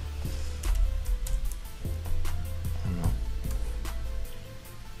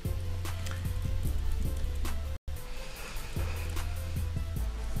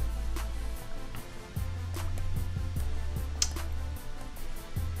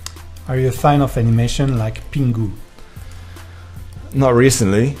 Are you a fan of animation like Pingu? Not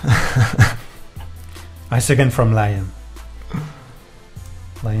recently. I second from Liam.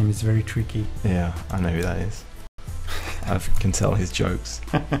 Liam is very tricky. Yeah, I know who that is. I can tell his jokes.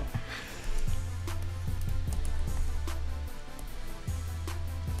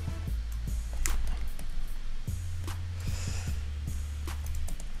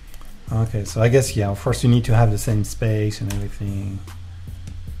 Okay, so I guess, yeah, first you need to have the same space and everything.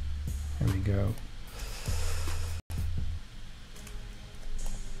 There we go.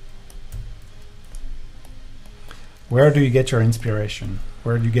 Where do you get your inspiration?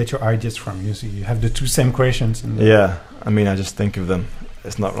 Where do you get your ideas from? You see, you have the two same questions. Yeah, I mean, I just think of them.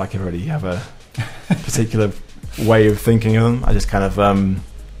 It's not like I already have a particular way of thinking of them. I just kind of,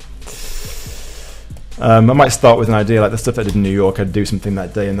 I might start with an idea like the stuff I did in New York. I'd do something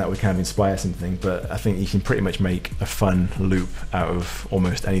that day and that would kind of inspire something, but I think you can pretty much make a fun loop out of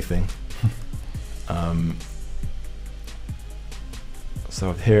almost anything.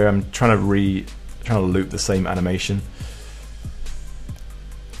 So here I'm trying to loop the same animation,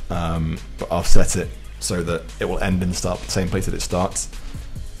 but offset it so that it will end and start the same place that it starts.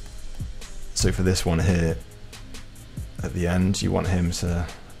 So for this one here, at the end, you want him to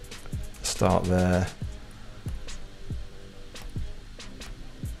start there.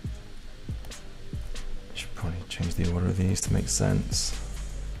 Should probably change the order of these to make sense.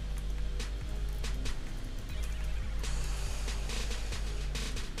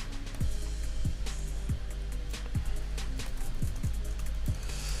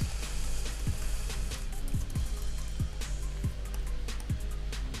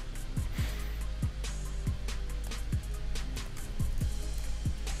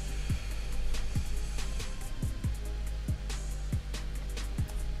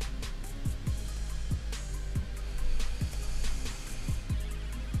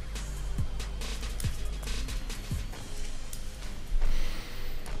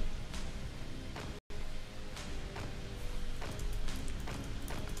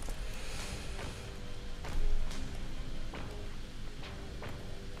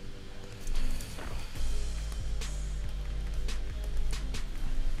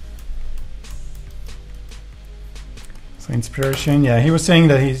 So inspiration, yeah, he was saying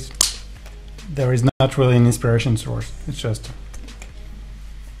that there is not really an inspiration source. It's just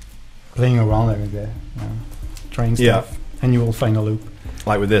playing around every day, trying stuff, and you will find a loop.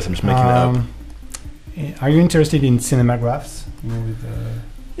 Like with this, I'm just making it up. Are you interested in cinemagraphs?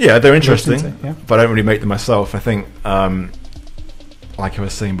 Yeah, they're interesting, yeah? but I don't really make them myself. I think, like I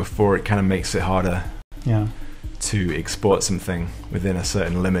was saying before, it kind of makes it harder to export something within a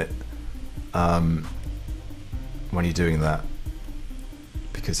certain limit when you're doing that,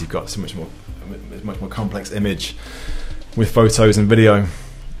 because you've got much more complex image with photos and video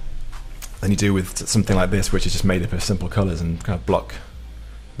than you do with something like this, which is just made up of simple colors and kind of block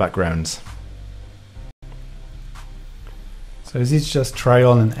backgrounds. So is it just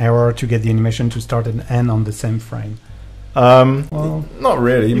trial and error to get the animation to start and end on the same frame? Well, not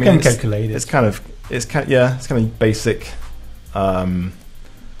really. You can calculate it. It's kind of basic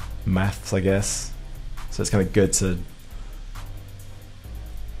maths, I guess. So it's kind of good to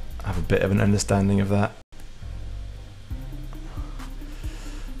have a bit of an understanding of that.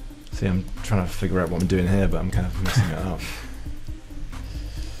 See, I'm trying to figure out what I'm doing here, but I'm kind of messing it up.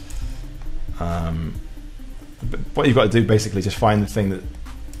 But what you've got to do basically, just find the thing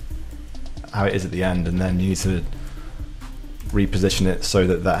how it is at the end, and then you need to reposition it so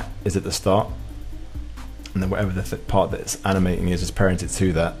that is at the start, and then whatever the part that's animating is, just parent it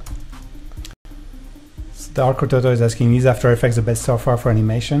to that. So the Arco Toto is asking, is After Effects the best software for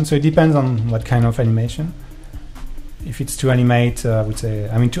animation? So it depends on what kind of animation. If it's to animate, I would say,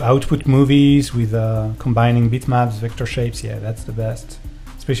 to output movies with combining bitmaps, vector shapes, yeah, that's the best,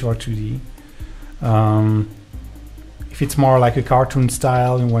 especially for 2D. If it's more like a cartoon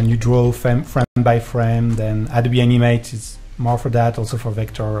style, and when you draw frame by frame, then Adobe Animate is more for that, also for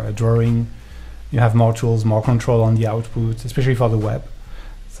vector drawing. You have more tools, more control on the output, especially for the web.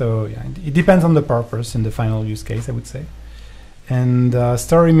 So yeah, it depends on the purpose and the final use case, I would say. And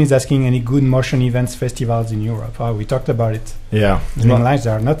Storim is asking, any good motion events festivals in Europe? Oh, we talked about it. Yeah. In live,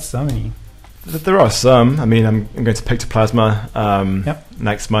 there are not so many. There are some. I'm going to Pictoplasma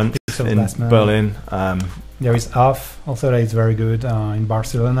next month in Berlin. There is OFF, also that is very good, in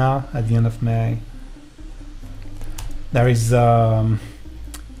Barcelona at the end of May. There is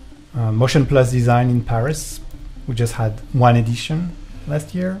Motion Plus Design in Paris. We just had one edition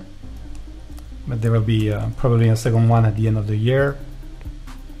last year, but there will be probably a second one at the end of the year.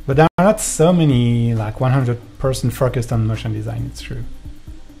 But there are not so many, like 100% focused on motion design, it's true.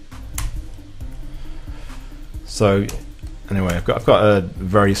 So anyway, I've got a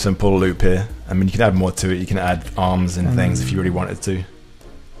very simple loop here. You can add more to it. You can add arms and things if you really wanted to.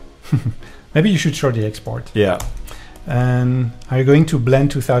 Maybe you should show the export. Yeah. And are you going to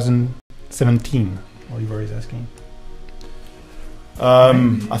Blend 2017? Oliver is asking.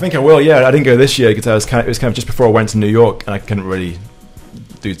 I think I will. Yeah, I didn't go this year because it was kind of just before I went to New York, and I couldn't really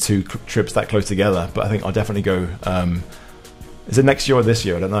do two trips that close together. But I think I'll definitely go. Is it next year or this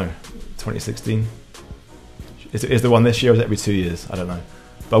year? I don't know. 2016. Is the one this year, or is it every 2 years? I don't know.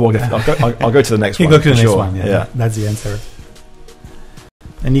 But I'll go to the next one. You go to the next sure. one, yeah. That's the answer.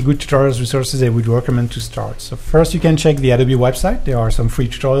 Any good tutorials, resources I would recommend to start? So first you can check the Adobe website. There are some free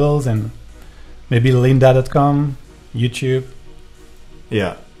tutorials, and maybe lynda.com, YouTube.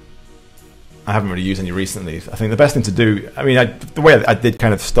 Yeah. I haven't really used any recently. I think the best thing to do, the way I did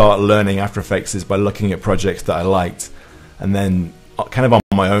kind of start learning After Effects is by looking at projects that I liked, and then kind of on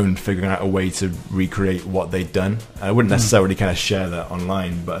my own figuring out a way to recreate what they'd done. And I wouldn't necessarily kind of share that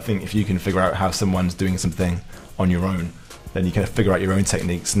online, but I think if you can figure out how someone's doing something on your own, then you kind of figure out your own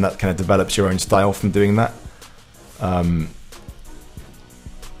techniques, and that kind of develops your own style from doing that. But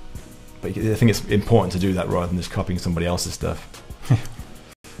I think it's important to do that rather than just copying somebody else's stuff.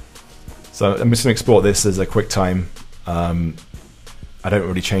 So I'm just going to export this as a QuickTime. I don't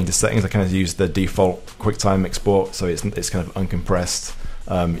really change the settings. I kind of use the default QuickTime export, so it's kind of uncompressed.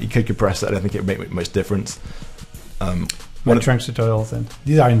 You could compress it. I don't think it would make much difference. French tutorials, and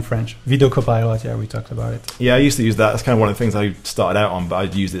these are in French. Video Copilot, yeah, we talked about it. Yeah, I used to use that. That's kind of one of the things I started out on, but I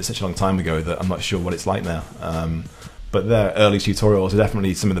used it such a long time ago that I'm not sure what it's like now. But their early tutorials are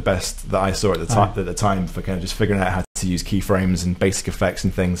definitely some of the best that I saw at the time for kind of just figuring out how to use keyframes and basic effects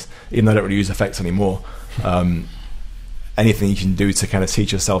and things. Even though I don't really use effects anymore, anything you can do to kind of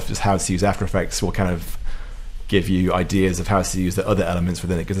teach yourself just how to use After Effects will kind of give you ideas of how to use the other elements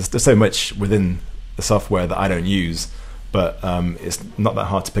within it, because there's so much within the software that I don't use, but it's not that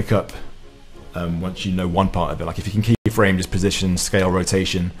hard to pick up once you know one part of it. Like if you can keyframe just position, scale,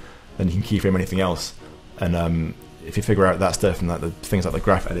 rotation, then you can keyframe anything else. And if you figure out that stuff and like the things like the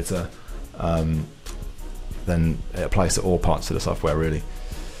graph editor, then it applies to all parts of the software really.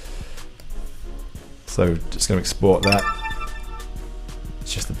 So just going to export that.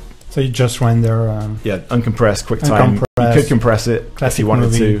 It's just so you just render. Yeah, uncompressed, QuickTime. You could compress it if you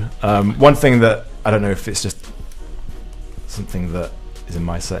wanted to. One thing that I don't know if it's just something that is in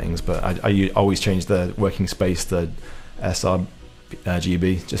my settings, but I always change the working space to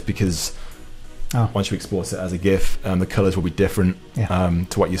sRGB, just because once you export it as a GIF, the colors will be different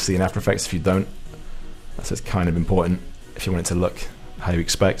to what you see in After Effects if you don't. So it's kind of important if you want it to look how you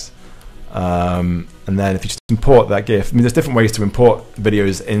expect. And then if you just import that GIF, I mean, there's different ways to import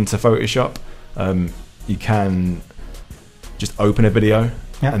videos into Photoshop. You can just open a video,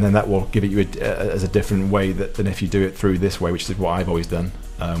 and then that will give it you as a different way than if you do it through this way, which is what I've always done,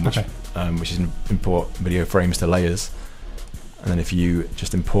 which is import video frames to layers. And then if you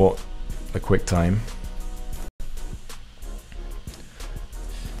just import a QuickTime,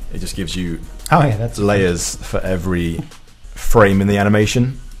 it just gives you layers for every frame in the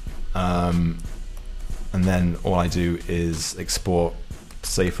animation. And then all I do is export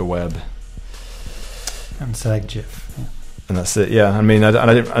safer web and select GIF. And that's it. Yeah, I mean,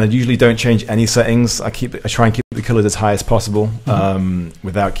 I usually don't change any settings. I try and keep the colors as high as possible,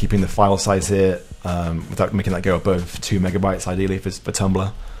 without keeping the file size here, without making that go above 2 megabytes ideally if it's for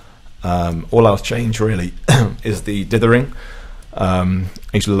Tumblr. All I'll change really is the dithering. I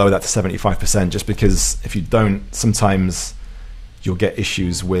usually lower that to 75%, just because if you don't, sometimes you'll get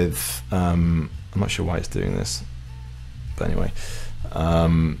issues with, I'm not sure why it's doing this, but anyway,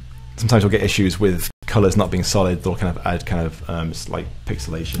 sometimes you'll get issues with colors not being solid. They'll kind of add kind of like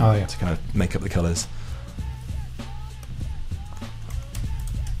pixelation to kind of make up the colors.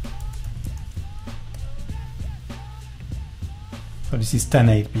 So this is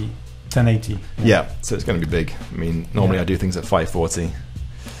 1080. Yeah, so it's going to be big. I mean, normally I do things at 540.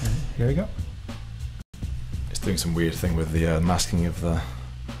 Here we go. It's doing some weird thing with the masking of the.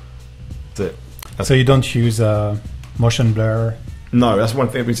 So you don't use motion blur? No, that's one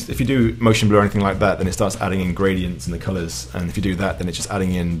thing. If you do motion blur or anything like that, then it starts adding in gradients in the colors. And if you do that, then it's just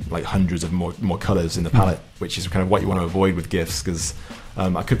adding in like hundreds of more colors in the palette, which is kind of what you want to avoid with GIFs. Because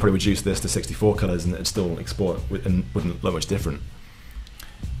I could probably reduce this to 64 colors and it'd still export and wouldn't look much different.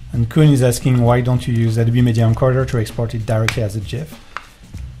 And Kuhn is asking, why don't you use Adobe Media Encoder to export it directly as a GIF?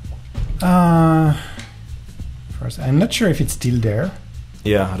 First, I'm not sure if it's still there.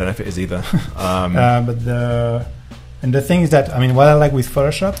 Yeah, I don't know if it is either. But the thing is that, I mean, what I like with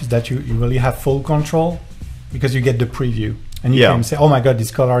Photoshop is that you really have full control, because you get the preview. And you can say, oh my God,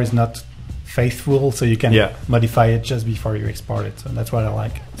 this color is not faithful, so you can modify it just before you export it. So that's what I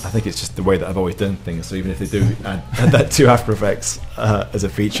like. I think it's just the way that I've always done things. So even if they do add that to After Effects as a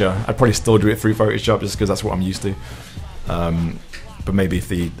feature, I'd probably still do it through Photoshop just because that's what I'm used to. But maybe if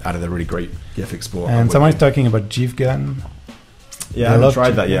they added a really great GIF export. And someone's talking about GIF gun. Yeah, I haven't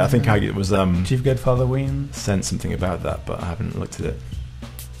tried that yet. I think it was GIF gun for the win. Sent something about that, but I haven't looked at it.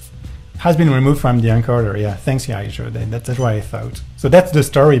 Has been removed from the encoder. Yeah, thanks, Yaisho. That's what I thought. So that's the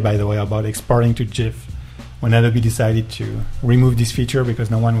story, by the way, about exporting to GIF, when Adobe decided to remove this feature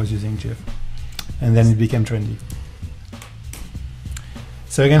because no one was using GIF, and then it became trendy.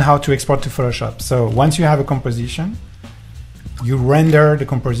 So again, how to export to Photoshop. So once you have a composition, you render the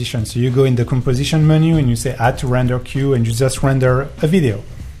composition. So you go in the composition menu and you say add to render queue, and you just render a video,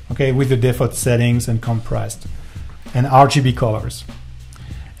 okay, with the default settings and compressed and RGB colors.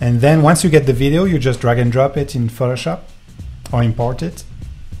 And then once you get the video, you just drag and drop it in Photoshop or import it,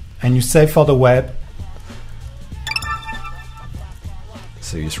 and you save for the web.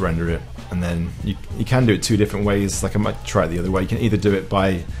 So you just render it, and then you can do it two different ways. Like I might try it the other way. You can either do it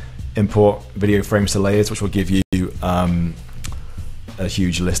by import video frames to layers, which will give you a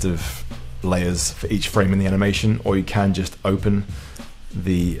huge list of layers for each frame in the animation, or you can just open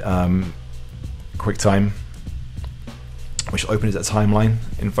the QuickTime, which will open as a timeline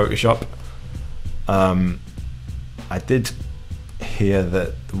in Photoshop. I did hear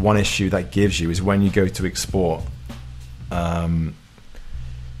that one issue that gives you is when you go to export. For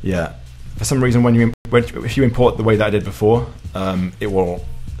some reason, if you import the way that I did before, it will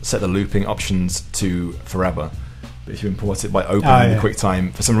set the looping options to forever. But if you import it by opening the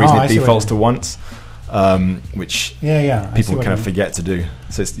QuickTime, for some reason it defaults to once, which people kind of forget to do.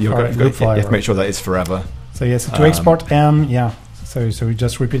 So you have to make sure that it's forever. So yes, to export so we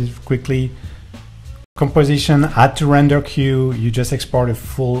just repeat it quickly. Composition, add to render queue, you just export a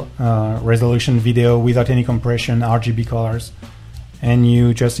full resolution video without any compression, RGB colors, and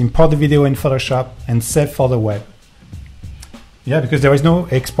you just import the video in Photoshop and save for the web. Yeah, because there is no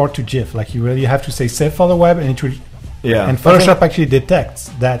export to GIF. Like you really have to say save for the web, and it will. Yeah. And Photoshop actually detects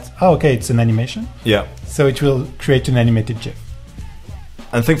that. Oh, okay, it's an animation. Yeah. So it will create an animated GIF.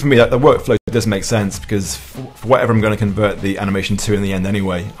 And I think for me that the workflow does make sense, because for whatever I'm going to convert the animation to in the end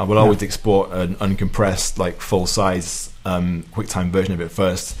anyway, I will always export an uncompressed, like full size QuickTime version of it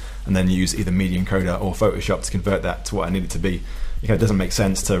first, and then use either Media Encoder or Photoshop to convert that to what I need it to be. It doesn't make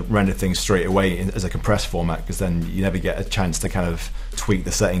sense to render things straight away as a compressed format, because then you never get a chance to kind of tweak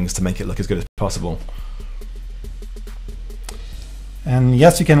the settings to make it look as good as possible. And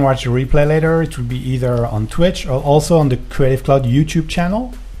yes, you can watch the replay later. It will be either on Twitch or also on the Creative Cloud YouTube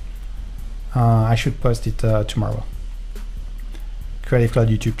channel. I should post it tomorrow. Creative Cloud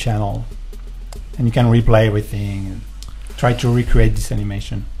YouTube channel. And you can replay everything and try to recreate this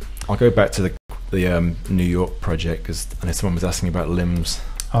animation. I'll go back to the New York project, because I know someone was asking about limbs.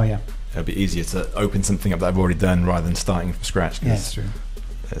 Oh yeah. It'll be easier to open something up that I've already done rather than starting from scratch. Yeah, that's true.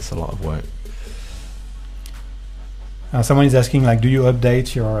 It's a lot of work. Someone is asking, like, do you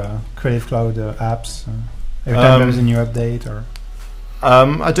update your Creative Cloud apps every time there's a new update? Or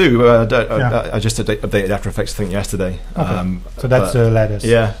I do. I just updated After Effects, I think, yesterday. Okay. So that's the latest.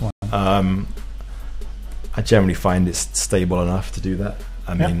 Yeah. one. I generally find it's stable enough to do that.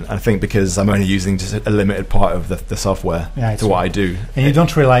 I mean, I think because I'm only using just a limited part of the software to what I do. And you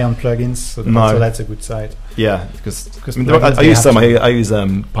don't rely on plugins, so that's a good side. Yeah, because I use some. I use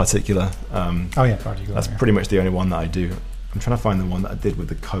Particular. Particular. That's pretty much the only one that I do. I'm trying to find the one that I did with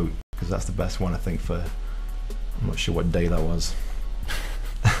the coat, because that's the best one, I think, for... I'm not sure what day that was.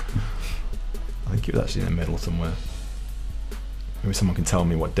 I think it was actually in the middle somewhere. Maybe someone can tell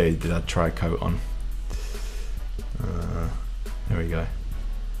me what day did I try coat on. There we go.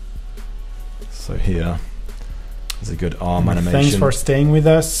 So here is a good arm animation. Thanks for staying with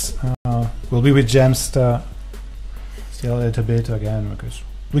us. We'll be with James still a little bit again, because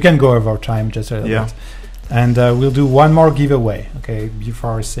we can go over time just a little bit. And we'll do one more giveaway, okay,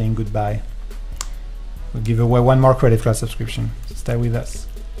 before saying goodbye. We'll give away one more Creative Cloud subscription. So stay with us.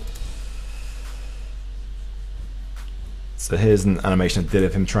 So here's an animation I did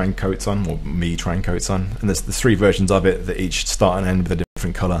of him trying coats on, or me trying coats on. And there's 3 versions of it that each start and end with a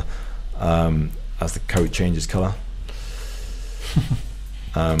different color as the coat changes color.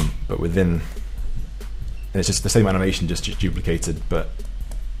 But within, and it's just the same animation, just duplicated. But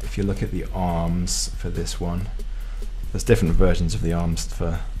if you look at the arms for this one, there's different versions of the arms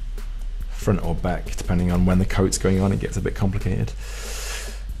for front or back, depending on when the coat's going on. It gets a bit complicated.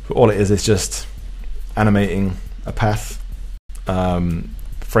 But all it is just animating a path,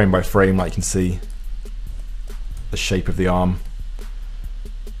 frame by frame, like you can see the shape of the arm,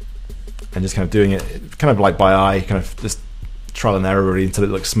 and just kind of doing it kind of like by eye, kind of just trial and error really until it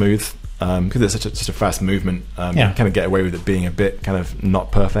looks smooth, because it's such a fast movement. You can kind of get away with it being a bit kind of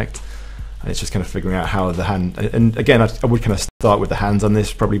not perfect, and it's just kind of figuring out how the hand, and again I would kind of start with the hands on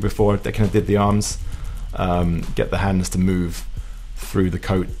this probably before they kind of did the arms, get the hands to move through the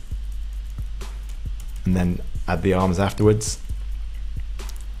coat, and then add the arms afterwards.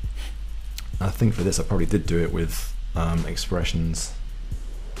 I think for this I probably did do it with expressions,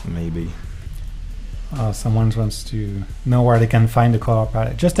 maybe. Someone wants to know where they can find the color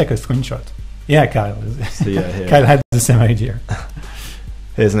palette. Just take a screenshot. Yeah, Kyle. So yeah, Kyle had the same idea.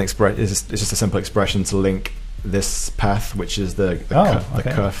 Here's an it's just a simple expression to link this path, which is the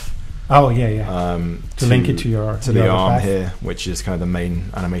cuff. Oh yeah. To link it to the arm path here, which is kind of the main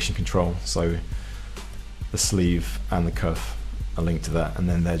animation control. So the sleeve and the cuff are linked to that, and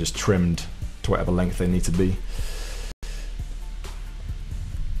then they're just trimmed to whatever length they need to be.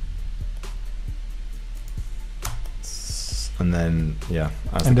 And then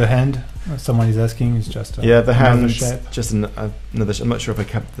and the hand, someone is asking, is just the hand shape. Just another. I'm not sure if I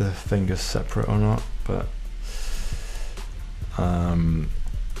kept the fingers separate or not, but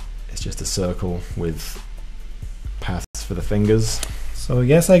it's just a circle with paths for the fingers. So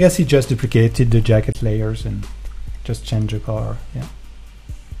yes, I guess he just duplicated the jacket layers and just changed the color. Yeah.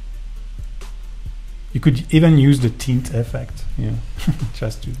 You could even use the tint effect,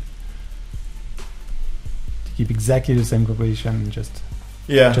 just to keep exactly the same composition and just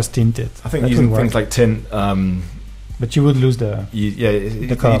tint it. I think using things like tint, but you would lose the you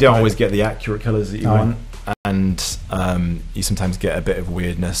don't always get the accurate colors that you want, and you sometimes get a bit of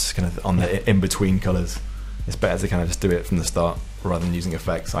weirdness kind of on the in between colors. It's better to kind of just do it from the start rather than using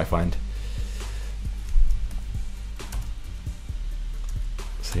effects, I find.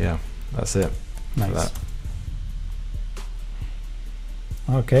 So yeah, that's it. Nice.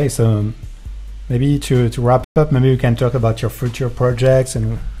 Okay, so maybe to wrap up, maybe we can talk about your future projects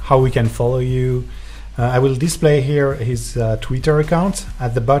and how we can follow you. I will display here his Twitter account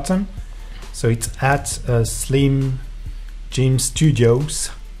at the bottom. So it's at Slim Jim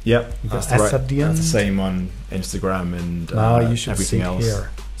Studios. Yep, that's the at the end. That's the same on Instagram and you should everything else. Here.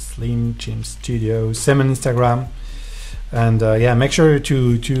 Slim Jim Studio, same on Instagram. And yeah, make sure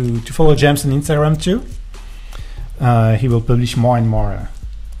to follow James on Instagram too. He will publish more and more.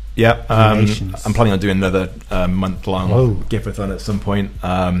 Yeah, I'm planning on doing another month-long GIF-a-thon at some point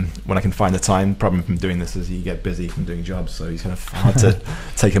when I can find the time. Problem from doing this is you get busy from doing jobs, so it's kind of hard to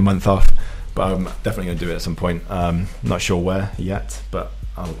take a month off. But I'm definitely going to do it at some point. Not sure where yet, but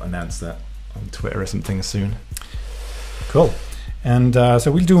I'll announce that on Twitter or something soon. Cool. And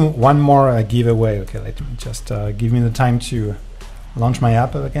so we'll do one more giveaway. Okay, let me just give me the time to launch my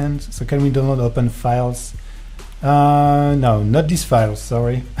app again. So can we download open files? No, not these files,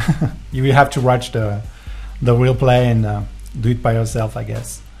 sorry. You will have to watch the real play and do it by yourself, I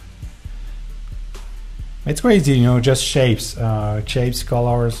guess. It's crazy, you know, just shapes,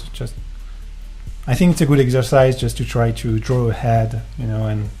 colors, just I think it's a good exercise just to try to draw a head, you know,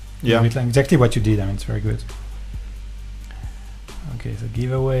 and do it like exactly what you did. I mean, it's very good. Okay, so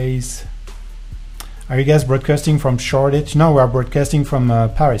giveaways. Are you guys broadcasting from Shoreditch? No, we are broadcasting from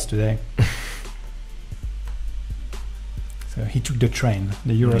Paris today. So he took the train,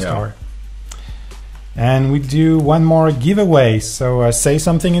 the Eurostar. And we do one more giveaway. So say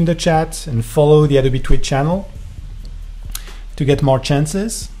something in the chat and follow the Adobe Tweet channel to get more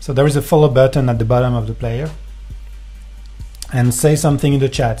chances. So there is a follow button at the bottom of the player. And say something in the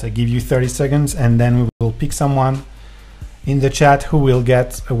chat. I give you 30 seconds and then we will pick someone in the chat who will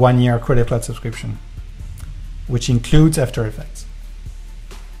get a 1-year Creative Cloud subscription, which includes After Effects.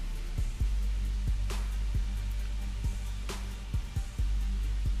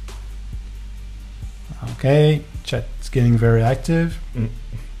 Okay, chat's getting very active.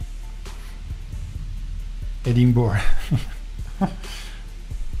 Edinburgh.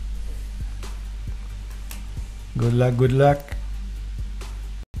 Good luck, good luck.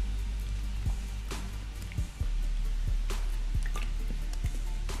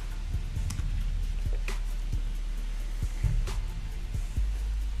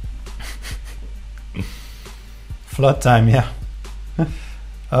 Flood time, yeah.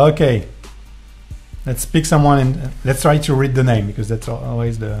 Okay. Let's pick someone and let's try to read the name because that's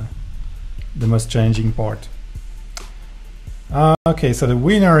always the most challenging part. Okay, so the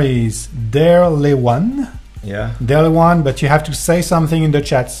winner is Derlewan. Yeah. Derlewan, but you have to say something in the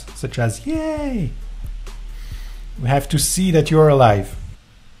chat, such as "Yay!" We have to see that you are alive.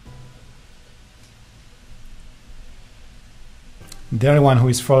 Derlewan, who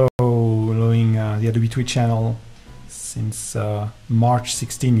is following the Adobe Tweet channel since March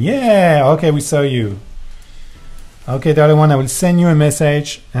 16. Yeah, okay, we saw you. Okay, the other one, I will send you a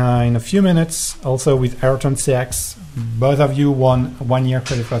message in a few minutes, also with Ayrton CX. Both of you won 1-year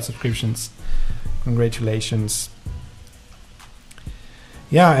Creative Cloud subscriptions. Congratulations.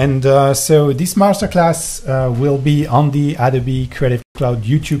 Yeah, and so this masterclass will be on the Adobe Creative Cloud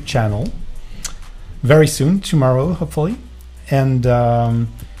YouTube channel very soon, tomorrow, hopefully. And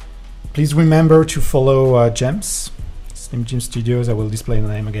please remember to follow James. Slim Jim Studios, I will display the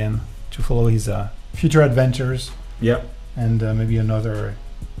name again, to follow his future adventures. Yeah. And maybe another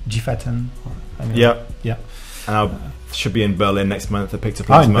GIF-a-thon. Yeah. Yeah. And I should be in Berlin next month at Picture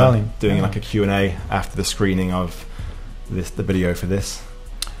Plasma, Berlin. doing like a Q&A after the screening of the video for this.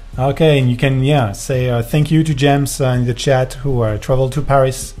 Okay, and you can say thank you to James in the chat who traveled to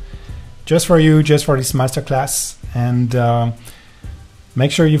Paris just for you, just for this masterclass. And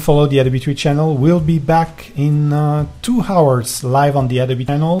make sure you follow the Adobe Tweet channel. We'll be back in 2 hours live on the Adobe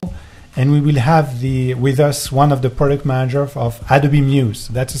channel, and we will have with us one of the product managers of Adobe Muse.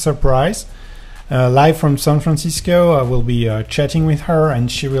 That's a surprise. Live from San Francisco, I will be chatting with her, and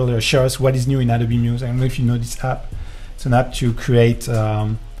she will show us what is new in Adobe Muse. I don't know if you know this app. It's an app to create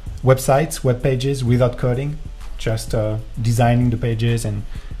websites, web pages without coding, just designing the pages, and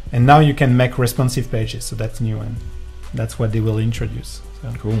now you can make responsive pages. So that's new, and that's what they will introduce.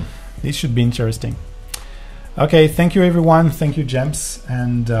 So cool. This should be interesting. Okay, thank you everyone. Thank you, James,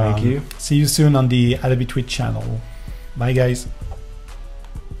 and thank you. See you soon on the Adobe Tweet channel. Bye, guys.